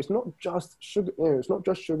it. So it's not just sugar, you know, it's not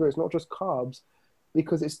just sugar, it's not just carbs,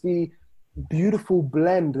 because it's the beautiful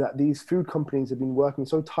blend that these food companies have been working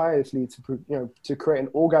so tirelessly to create an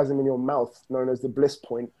orgasm in your mouth, known as the bliss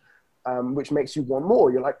point, which makes you want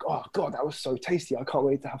more. You're like, oh God, that was so tasty. I can't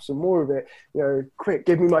wait to have some more of it. You know, quick,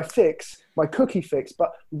 give me my fix, my cookie fix.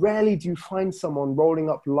 But rarely do you find someone rolling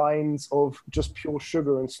up lines of just pure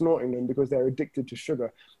sugar and snorting them because they're addicted to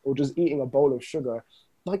sugar, or just eating a bowl of sugar.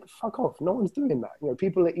 Like, fuck off. No one's doing that. You know,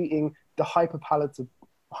 people are eating the hyperpalatable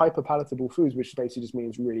foods, which basically just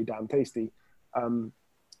means really damn tasty.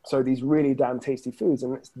 So these really damn tasty foods,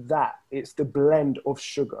 and it's the blend of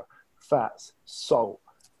sugar, fats, salt,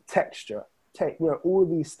 texture, you know, all of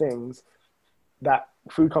these things that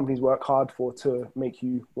food companies work hard for to make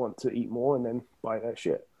you want to eat more and then buy their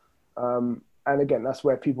shit. And again, that's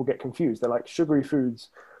where people get confused. They're like, sugary foods,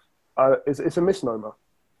 it's a misnomer.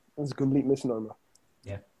 It's a complete misnomer.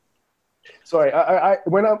 Yeah. Sorry,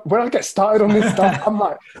 when I get started on this stuff,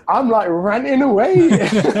 I'm like ranting away.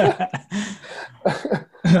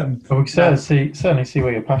 But we can certainly see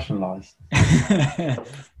where your passion lies.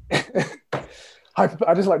 I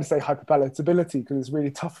just like to say hyperpalatability, because it's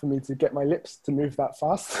really tough for me to get my lips to move that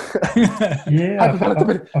fast. Yeah,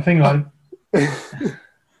 I think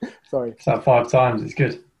sorry. It's like 5 times. It's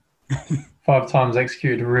good. 5 times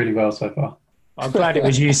executed really well so far. I'm glad it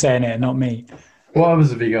was you saying it, not me. What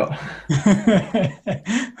others have you got?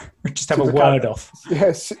 We just have a word off. Yeah,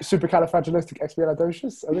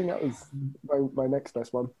 supercalifragilisticexpialidocious. I think that was my next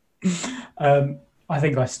best one. I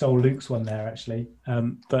think I stole Luke's one there, actually.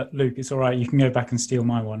 But Luke, it's all right. You can go back and steal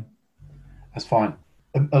my one. That's fine.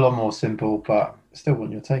 A lot more simple, but still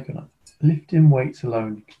want your take on it. Lifting weights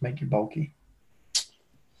alone can make you bulky.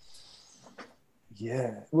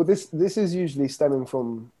 Yeah. Well, this is usually stemming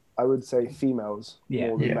from, I would say, females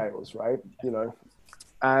more than males, right? You know,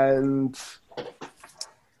 and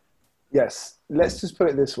yes, let's just put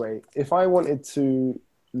it this way. If I wanted to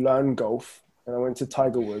learn golf and I went to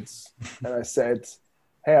Tiger Woods and I said,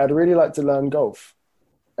 hey, I'd really like to learn golf.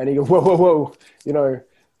 And he goes, whoa, whoa, whoa, you know,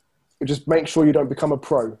 just make sure you don't become a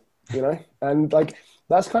pro, you know? And like,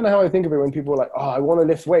 that's kind of how I think of it when people are like, oh, I want to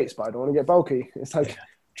lift weights, but I don't want to get bulky. It's like,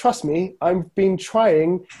 trust me, I've been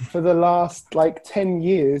trying for the last like 10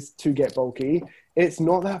 years to get bulky. It's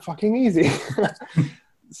not that fucking easy.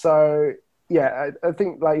 So yeah, I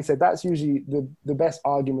think, like you said, that's usually the best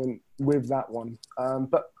argument with that one.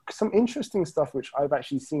 But some interesting stuff, which I've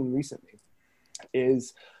actually seen recently,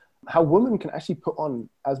 is how women can actually put on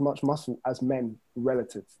as much muscle as men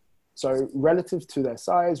relative. So relative to their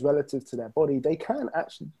size, relative to their body, they can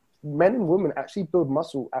actually, men and women actually build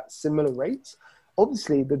muscle at similar rates.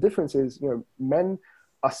 Obviously, the difference is, you know, men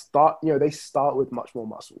they start with much more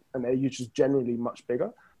muscle and they're just generally much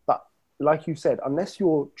bigger. But like you said, unless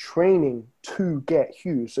you're training to get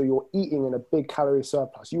huge, so you're eating in a big calorie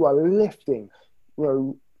surplus, you are lifting, you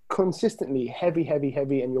know, consistently heavy,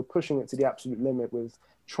 and you're pushing it to the absolute limit with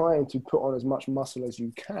trying to put on as much muscle as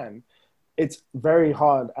you can. It's very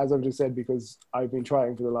hard, as I've just said, because I've been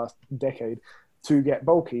trying for the last decade to get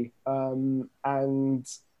bulky. And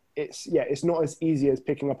it's not as easy as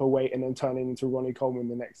picking up a weight and then turning into Ronnie Coleman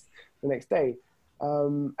the next day.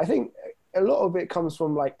 I think a lot of it comes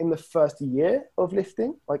from like in the first year of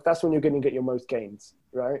lifting, like that's when you're going to get your most gains,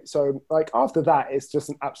 right? So like after that, it's just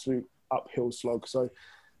an absolute uphill slog. So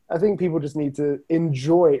I think people just need to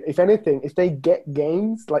enjoy, if anything, if they get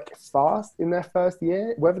gains like fast in their first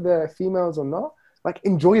year, whether they're females or not, like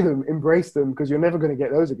enjoy them, embrace them, because you're never going to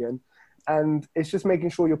get those again. And it's just making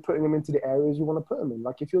sure you're putting them into the areas you want to put them in.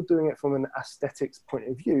 Like if you're doing it from an aesthetics point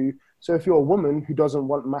of view, so if you're a woman who doesn't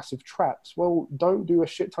want massive traps, well, don't do a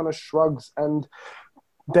shit ton of shrugs and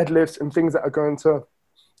deadlifts and things that are going to,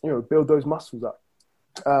 you know, build those muscles up.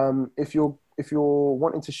 If you're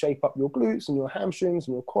wanting to shape up your glutes and your hamstrings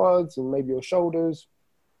and your quads and maybe your shoulders,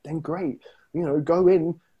 then great. You know, go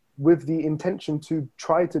in with the intention to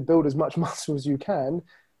try to build as much muscle as you can,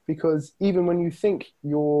 because even when you think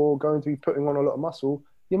you're going to be putting on a lot of muscle,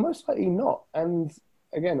 you're most likely not. And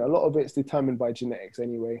again, a lot of it's determined by genetics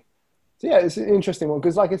anyway. So yeah, it's an interesting one,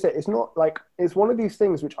 because like I said, it's not like, it's one of these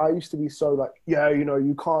things which I used to be so like, yeah, you know,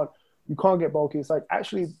 you can't get bulky. It's like,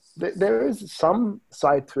 actually, there is some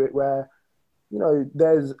side to it where, you know,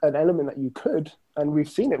 there's an element that you could, and we've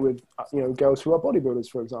seen it with, you know, girls who are bodybuilders,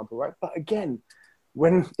 for example, right? But again,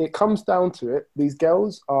 when it comes down to it, these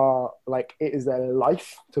girls are like, it is their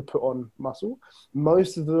life to put on muscle.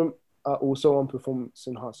 Most of them are also on performance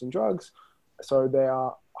enhancing drugs. So they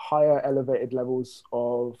are higher elevated levels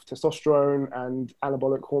of testosterone and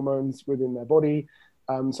anabolic hormones within their body.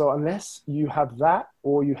 So unless you have that,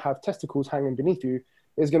 or you have testicles hanging beneath you,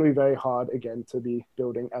 it's going to be very hard, again, to be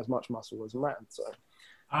building as much muscle as a man. So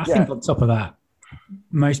I think on top of that,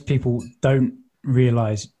 most people don't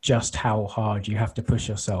realize just how hard you have to push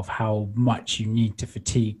yourself, how much you need to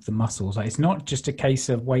fatigue the muscles. Like, it's not just a case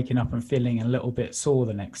of waking up and feeling a little bit sore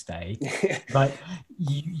the next day. Like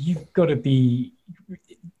you've got to be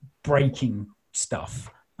breaking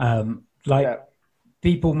stuff.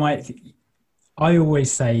 People might, I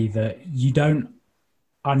always say that you don't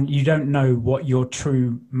know what your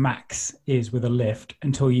true max is with a lift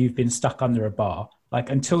until you've been stuck under a bar. Like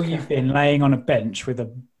until you've been laying on a bench with a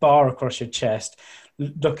bar across your chest,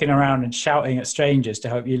 looking around and shouting at strangers to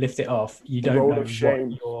help you lift it off, you don't know what you're,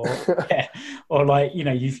 or like, you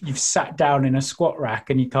know, you've sat down in a squat rack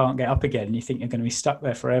and you can't get up again and you think you're going to be stuck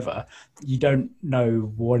there forever. You don't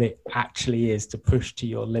know what it actually is to push to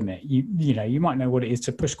your limit. You know, you might know what it is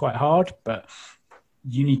to push quite hard, but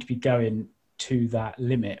you need to be going to that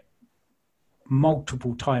limit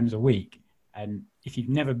multiple times a week. And if you've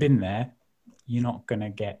never been there, you're not going to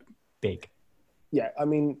get big. Yeah, I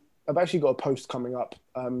mean, I've actually got a post coming up,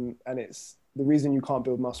 and it's the reason you can't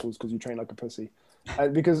build muscles because you train like a pussy.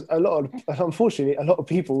 Because unfortunately, a lot of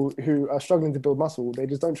people who are struggling to build muscle, they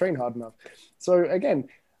just don't train hard enough. So again,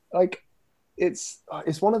 like it's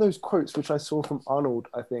one of those quotes which I saw from Arnold,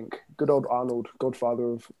 I think, good old Arnold, godfather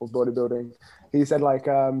of bodybuilding. He said like,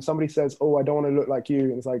 somebody says, oh, I don't want to look like you.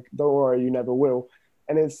 And it's like, don't worry, you never will.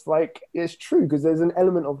 And it's like, it's true, because there's an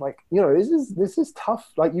element of like, you know, this is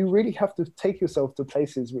tough. Like you really have to take yourself to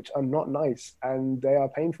places which are not nice and they are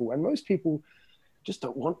painful. And most people just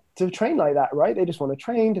don't want to train like that, right? They just want to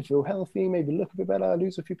train to feel healthy, maybe look a bit better,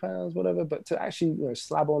 lose a few pounds, whatever. But to actually, you know,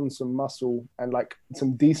 slab on some muscle and like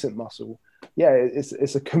some decent muscle, yeah,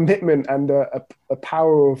 it's a commitment and a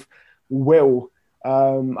power of will.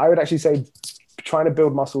 I would actually say trying to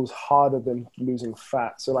build muscle is harder than losing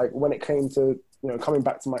fat. So like when it came to, you know, coming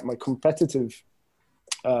back to my competitive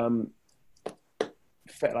like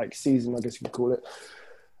season, I guess you could call it,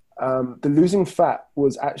 The losing fat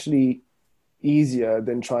was actually easier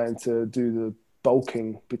than trying to do the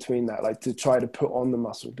bulking between that, like to try to put on the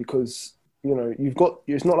muscle, because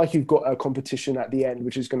it's not like you've got a competition at the end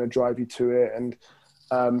which is going to drive you to it, and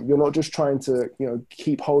you're not just trying to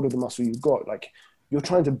keep hold of the muscle you've got. Like, you're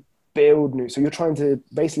trying to build new, so you're trying to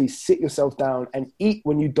basically sit yourself down and eat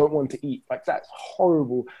when you don't want to eat. Like, that's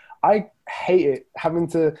horrible. I hate it, having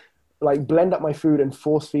to like blend up my food and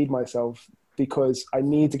force feed myself because I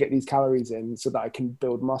need to get these calories in so that I can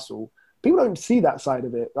build muscle. People don't see that side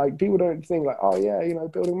of it. Like, people don't think like, oh yeah,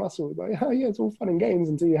 building muscle. Like, oh yeah, it's all fun and games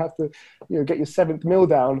until you have to, get your 7th meal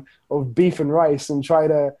down of beef and rice and try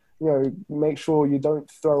to, make sure you don't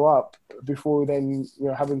throw up before then,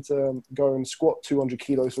 having to go and squat 200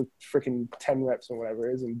 kilos for freaking 10 reps or whatever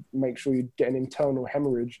it is, and make sure you get an internal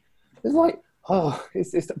hemorrhage. It's like,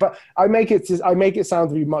 but I make it sound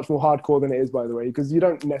to be much more hardcore than it is, by the way, because you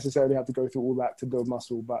don't necessarily have to go through all that to build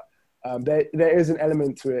muscle. But there is an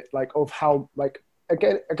element to it, like, of how, like,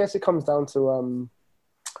 again, I guess it comes down to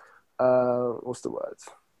what's the word?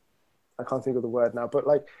 I can't think of the word now, but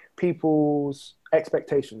like people's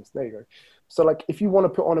expectations. There you go. So like, if you want to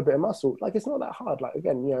put on a bit of muscle, like, it's not that hard. Like,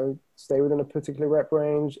 again, stay within a particular rep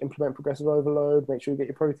range, implement progressive overload, make sure you get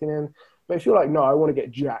your protein in. But if you're like, no, I want to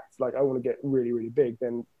get jacked, like, I want to get really, really big,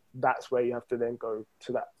 then that's where you have to then go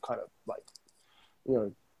to that kind of like,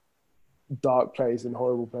 dark place and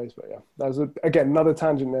horrible place. But yeah, that was again another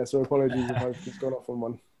tangent there. So apologies if I've just gone off on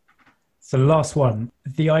one. So last one,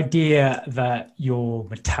 the idea that your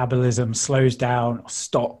metabolism slows down or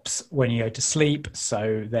stops when you go to sleep.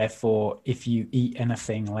 So therefore, if you eat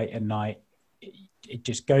anything late at night, it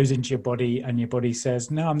just goes into your body and your body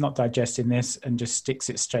says, no, I'm not digesting this, and just sticks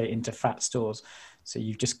it straight into fat stores. So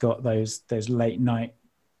you've just got those late night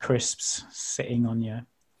crisps sitting on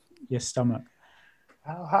your stomach.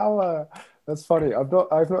 How that's funny. I've not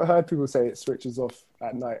heard people say it switches off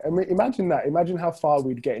at night. I mean, imagine that. Imagine how far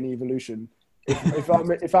we'd get in evolution if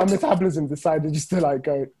our metabolism decided just to like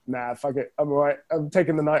go, nah, fuck it, I'm all right. I'm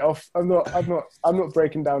taking the night off. I'm not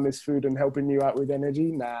breaking down this food and helping you out with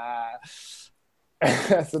energy. Nah.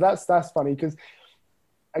 So that's funny, because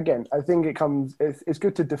again, I think it's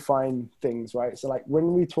good to define things, right? So like,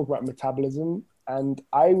 when we talk about metabolism, and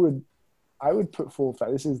I would put forth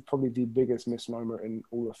that this is probably the biggest misnomer in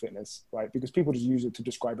all of fitness, right? Because people just use it to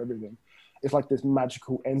describe everything. It's like this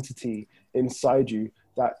magical entity inside you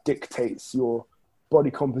that dictates your body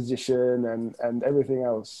composition and everything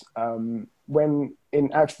else. When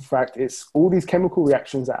in actual fact, it's all these chemical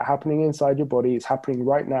reactions that are happening inside your body. It's happening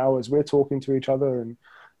right now as we're talking to each other, and,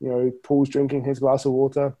 Paul's drinking his glass of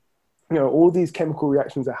water. All these chemical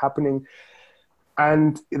reactions are happening,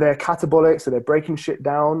 and they're catabolic, so they're breaking shit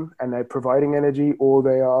down and they're providing energy, or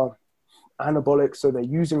they are anabolic, so they're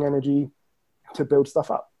using energy to build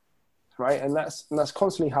stuff up, right? And that's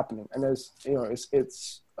constantly happening. And there's,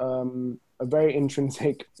 it's a very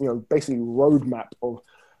intrinsic, basically roadmap of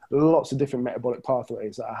lots of different metabolic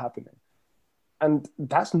pathways that are happening. And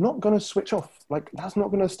that's not going to switch off. Like, that's not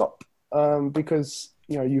going to stop because,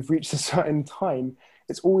 you've reached a certain time.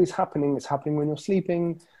 It's always happening. It's happening when you're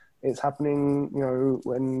sleeping. It's happening,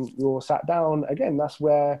 when you're sat down. Again, that's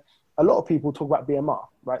where a lot of people talk about BMR,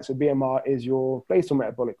 right? So BMR is your basal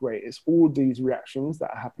metabolic rate. It's all these reactions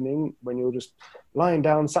that are happening when you're just lying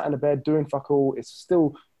down, sat in a bed, doing fuck all. It's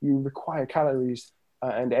still, you require calories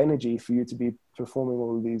and energy for you to be performing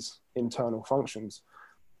all of these internal functions.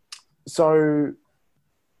 So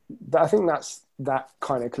I think that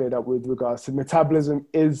kind of cleared up with regards to metabolism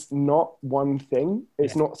is not one thing.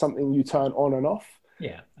 It's not something you turn on and off.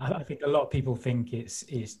 Yeah, I think a lot of people think it's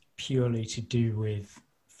purely to do with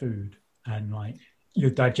food and like your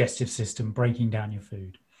digestive system breaking down your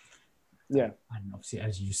food. Yeah. And obviously,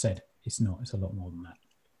 as you said, it's not. It's a lot more than that.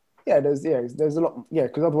 Yeah, there's a lot. Yeah,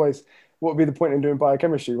 because otherwise, what would be the point in doing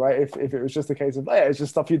biochemistry, right? If it was just a case of, it's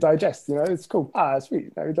just stuff you digest, it's cool.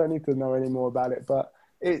 Sweet. No, we don't need to know any more about it. But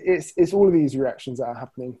it's all of these reactions that are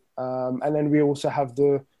happening. And then we also have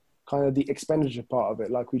the kind of the expenditure part of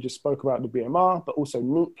it. Like we just spoke about the BMR, but also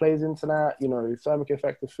meat plays into that, thermic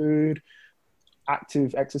effect of food,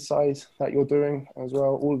 active exercise that you're doing as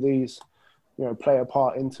well. All of these, play a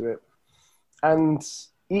part into it. And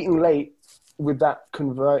eating late, with that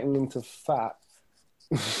converting into fat,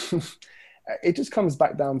 it just comes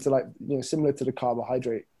back down to like, similar to the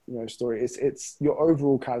carbohydrate, story. It's your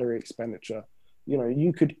overall calorie expenditure.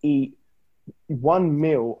 You could eat one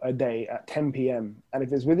meal a day at 10 p.m. and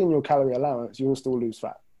if it's within your calorie allowance, you'll still lose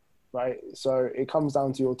fat, right? So it comes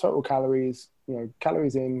down to your total calories,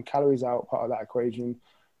 calories in, calories out, part of that equation.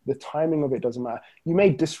 The timing of it doesn't matter. You may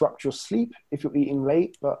disrupt your sleep if you're eating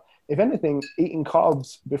late, but if anything, eating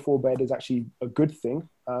carbs before bed is actually a good thing,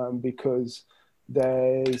 because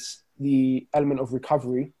there's the element of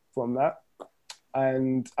recovery from that.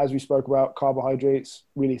 And as we spoke about, carbohydrates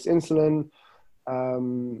release insulin,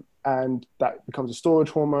 and that becomes a storage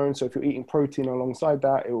hormone. So if you're eating protein alongside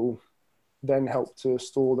that, it will then help to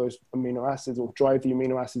store those amino acids, or drive the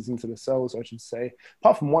amino acids into the cells, I should say.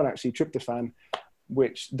 Apart from one, actually, tryptophan,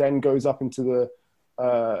 which then goes up into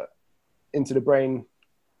the brain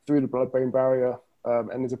through the blood-brain barrier,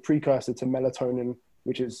 and is a precursor to melatonin,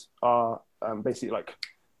 which is basically like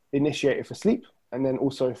initiator for sleep, and then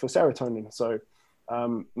also for serotonin. So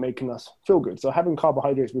making us feel good. So having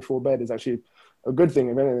carbohydrates before bed is actually a good thing,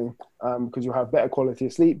 if anything, because you'll have better quality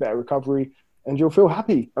of sleep, better recovery, and you'll feel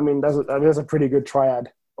happy. I mean, there's a pretty good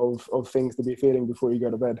triad of things to be feeling before you go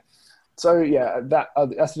to bed. So yeah,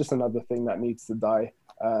 that's just another thing that needs to die,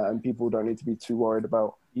 and people don't need to be too worried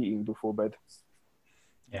about eating before bed.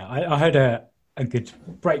 Yeah, I heard a good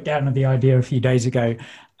breakdown of the idea a few days ago,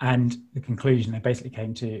 and the conclusion they basically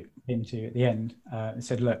came into at the end. It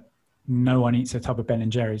said, look, no one eats a tub of Ben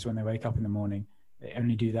and Jerry's when they wake up in the morning. They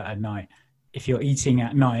only do that at night. If you're eating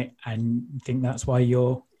at night and think that's why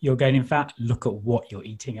you're gaining fat, look at what you're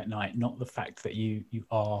eating at night, not the fact that you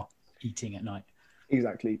are eating at night.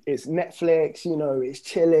 Exactly. It's Netflix, it's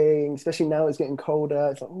chilling, especially now it's getting colder.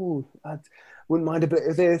 It's like, oh, I wouldn't mind a bit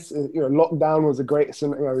of this. Lockdown was a great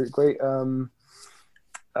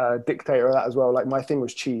dictator of that as well. Like, my thing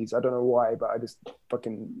was cheese. I don't know why, but I just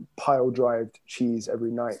fucking pile-drived cheese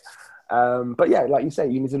every night. But yeah, like you say,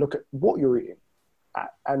 you need to look at what you're eating.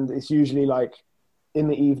 And it's usually like in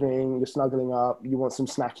the evening, you're snuggling up, you want some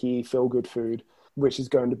snacky, feel-good food, which is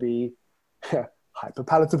going to be hyper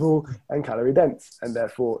palatable and calorie dense, and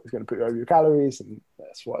therefore it's going to put you over your calories, and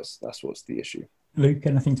that's what's the issue. Luke,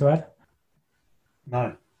 anything to add?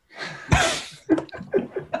 No.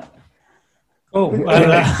 On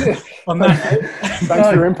that, thanks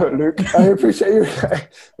for your input, Luke. I appreciate your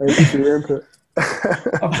input.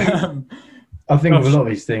 I think with a lot of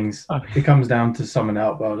these things, it comes down to summing it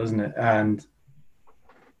up well, doesn't it? And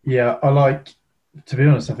yeah, to be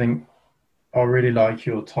honest, I think I really like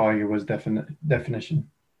your Tiger was definition.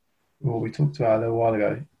 What we talked about a little while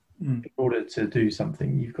ago. In order to do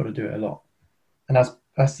something, you've got to do it a lot. And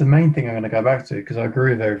that's the main thing I'm going to go back to, because I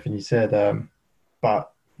agree with everything you said.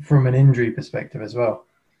 But from an injury perspective as well,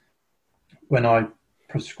 when I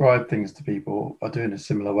prescribe things to people, I do it in a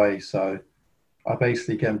similar way. So I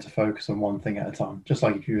basically get them to focus on one thing at a time, just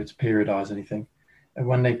like if you were to periodize anything. And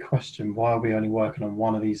when they question, why are we only working on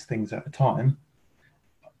one of these things at a time?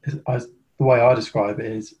 The way I describe it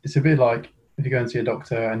is, it's a bit like if you go and see a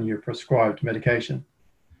doctor and you're prescribed medication.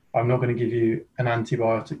 I'm not going to give you an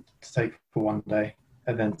antibiotic to take for one day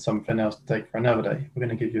and then something else to take for another day. We're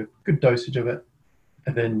going to give you a good dosage of it,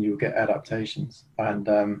 and then you'll get adaptations.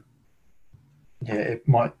 And it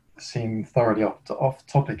might seem thoroughly off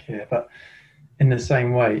topic here, but in the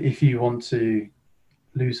same way, if you want to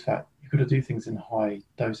lose fat, you've got to do things in high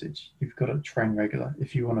dosage. You've got to train regular.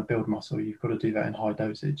 If you want to build muscle, you've got to do that in high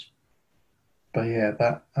dosage. But yeah,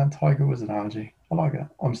 that Tiger Woods analogy, I like it.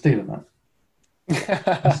 I'm stealing that.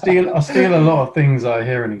 I steal a lot of things I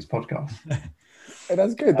hear in these podcasts. Hey,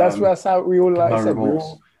 that's good. That's how we all, like I said,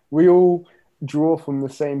 we all draw from the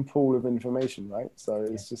same pool of information, right? So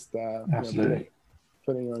it's just absolutely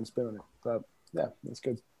putting your own spin on it. But yeah, that's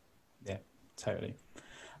good. Yeah, totally.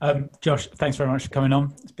 Josh, thanks very much for coming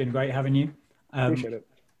on. It's been great having you. Appreciate it.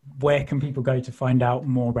 Where can people go to find out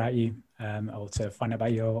more about you, or to find out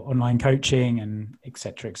about your online coaching and et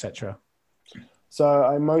cetera, et cetera? So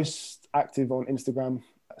I'm most active on Instagram.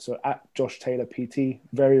 So at Josh Taylor PT,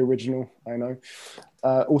 very original, I know.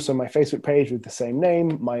 Also my Facebook page with the same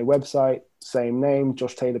name, my website, same name,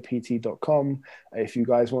 joshtaylorpt.com. If you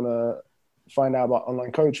guys want to find out about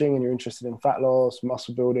online coaching and you're interested in fat loss,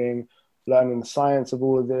 muscle building, learning the science of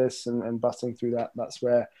all of this and busting through that, that's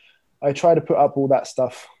where I try to put up all that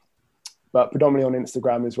stuff. But predominantly on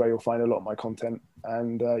Instagram is where you'll find a lot of my content,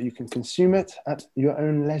 and you can consume it at your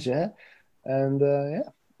own leisure. And yeah,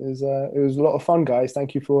 it was a lot of fun, guys.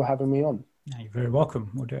 Thank you for having me on. Yeah, you're very welcome.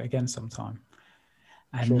 We'll do it again sometime.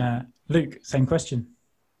 And Sure. Luke, same question.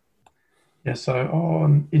 Yeah, so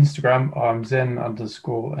on Instagram, I'm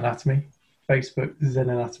zen_anatomy. Facebook, Zen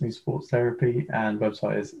Anatomy Sports Therapy, and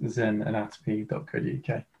website is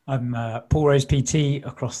zenanatomy.co.uk. I'm Paul Rose PT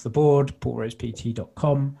across the board,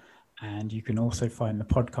 paulrosept.com. And you can also find the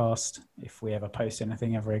podcast, if we ever post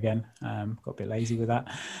anything ever again, got a bit lazy with that,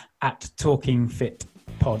 at Talking Fit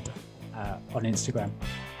Pod on Instagram.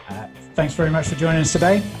 Thanks very much for joining us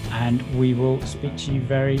today, and we will speak to you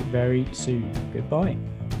very, very soon. Goodbye.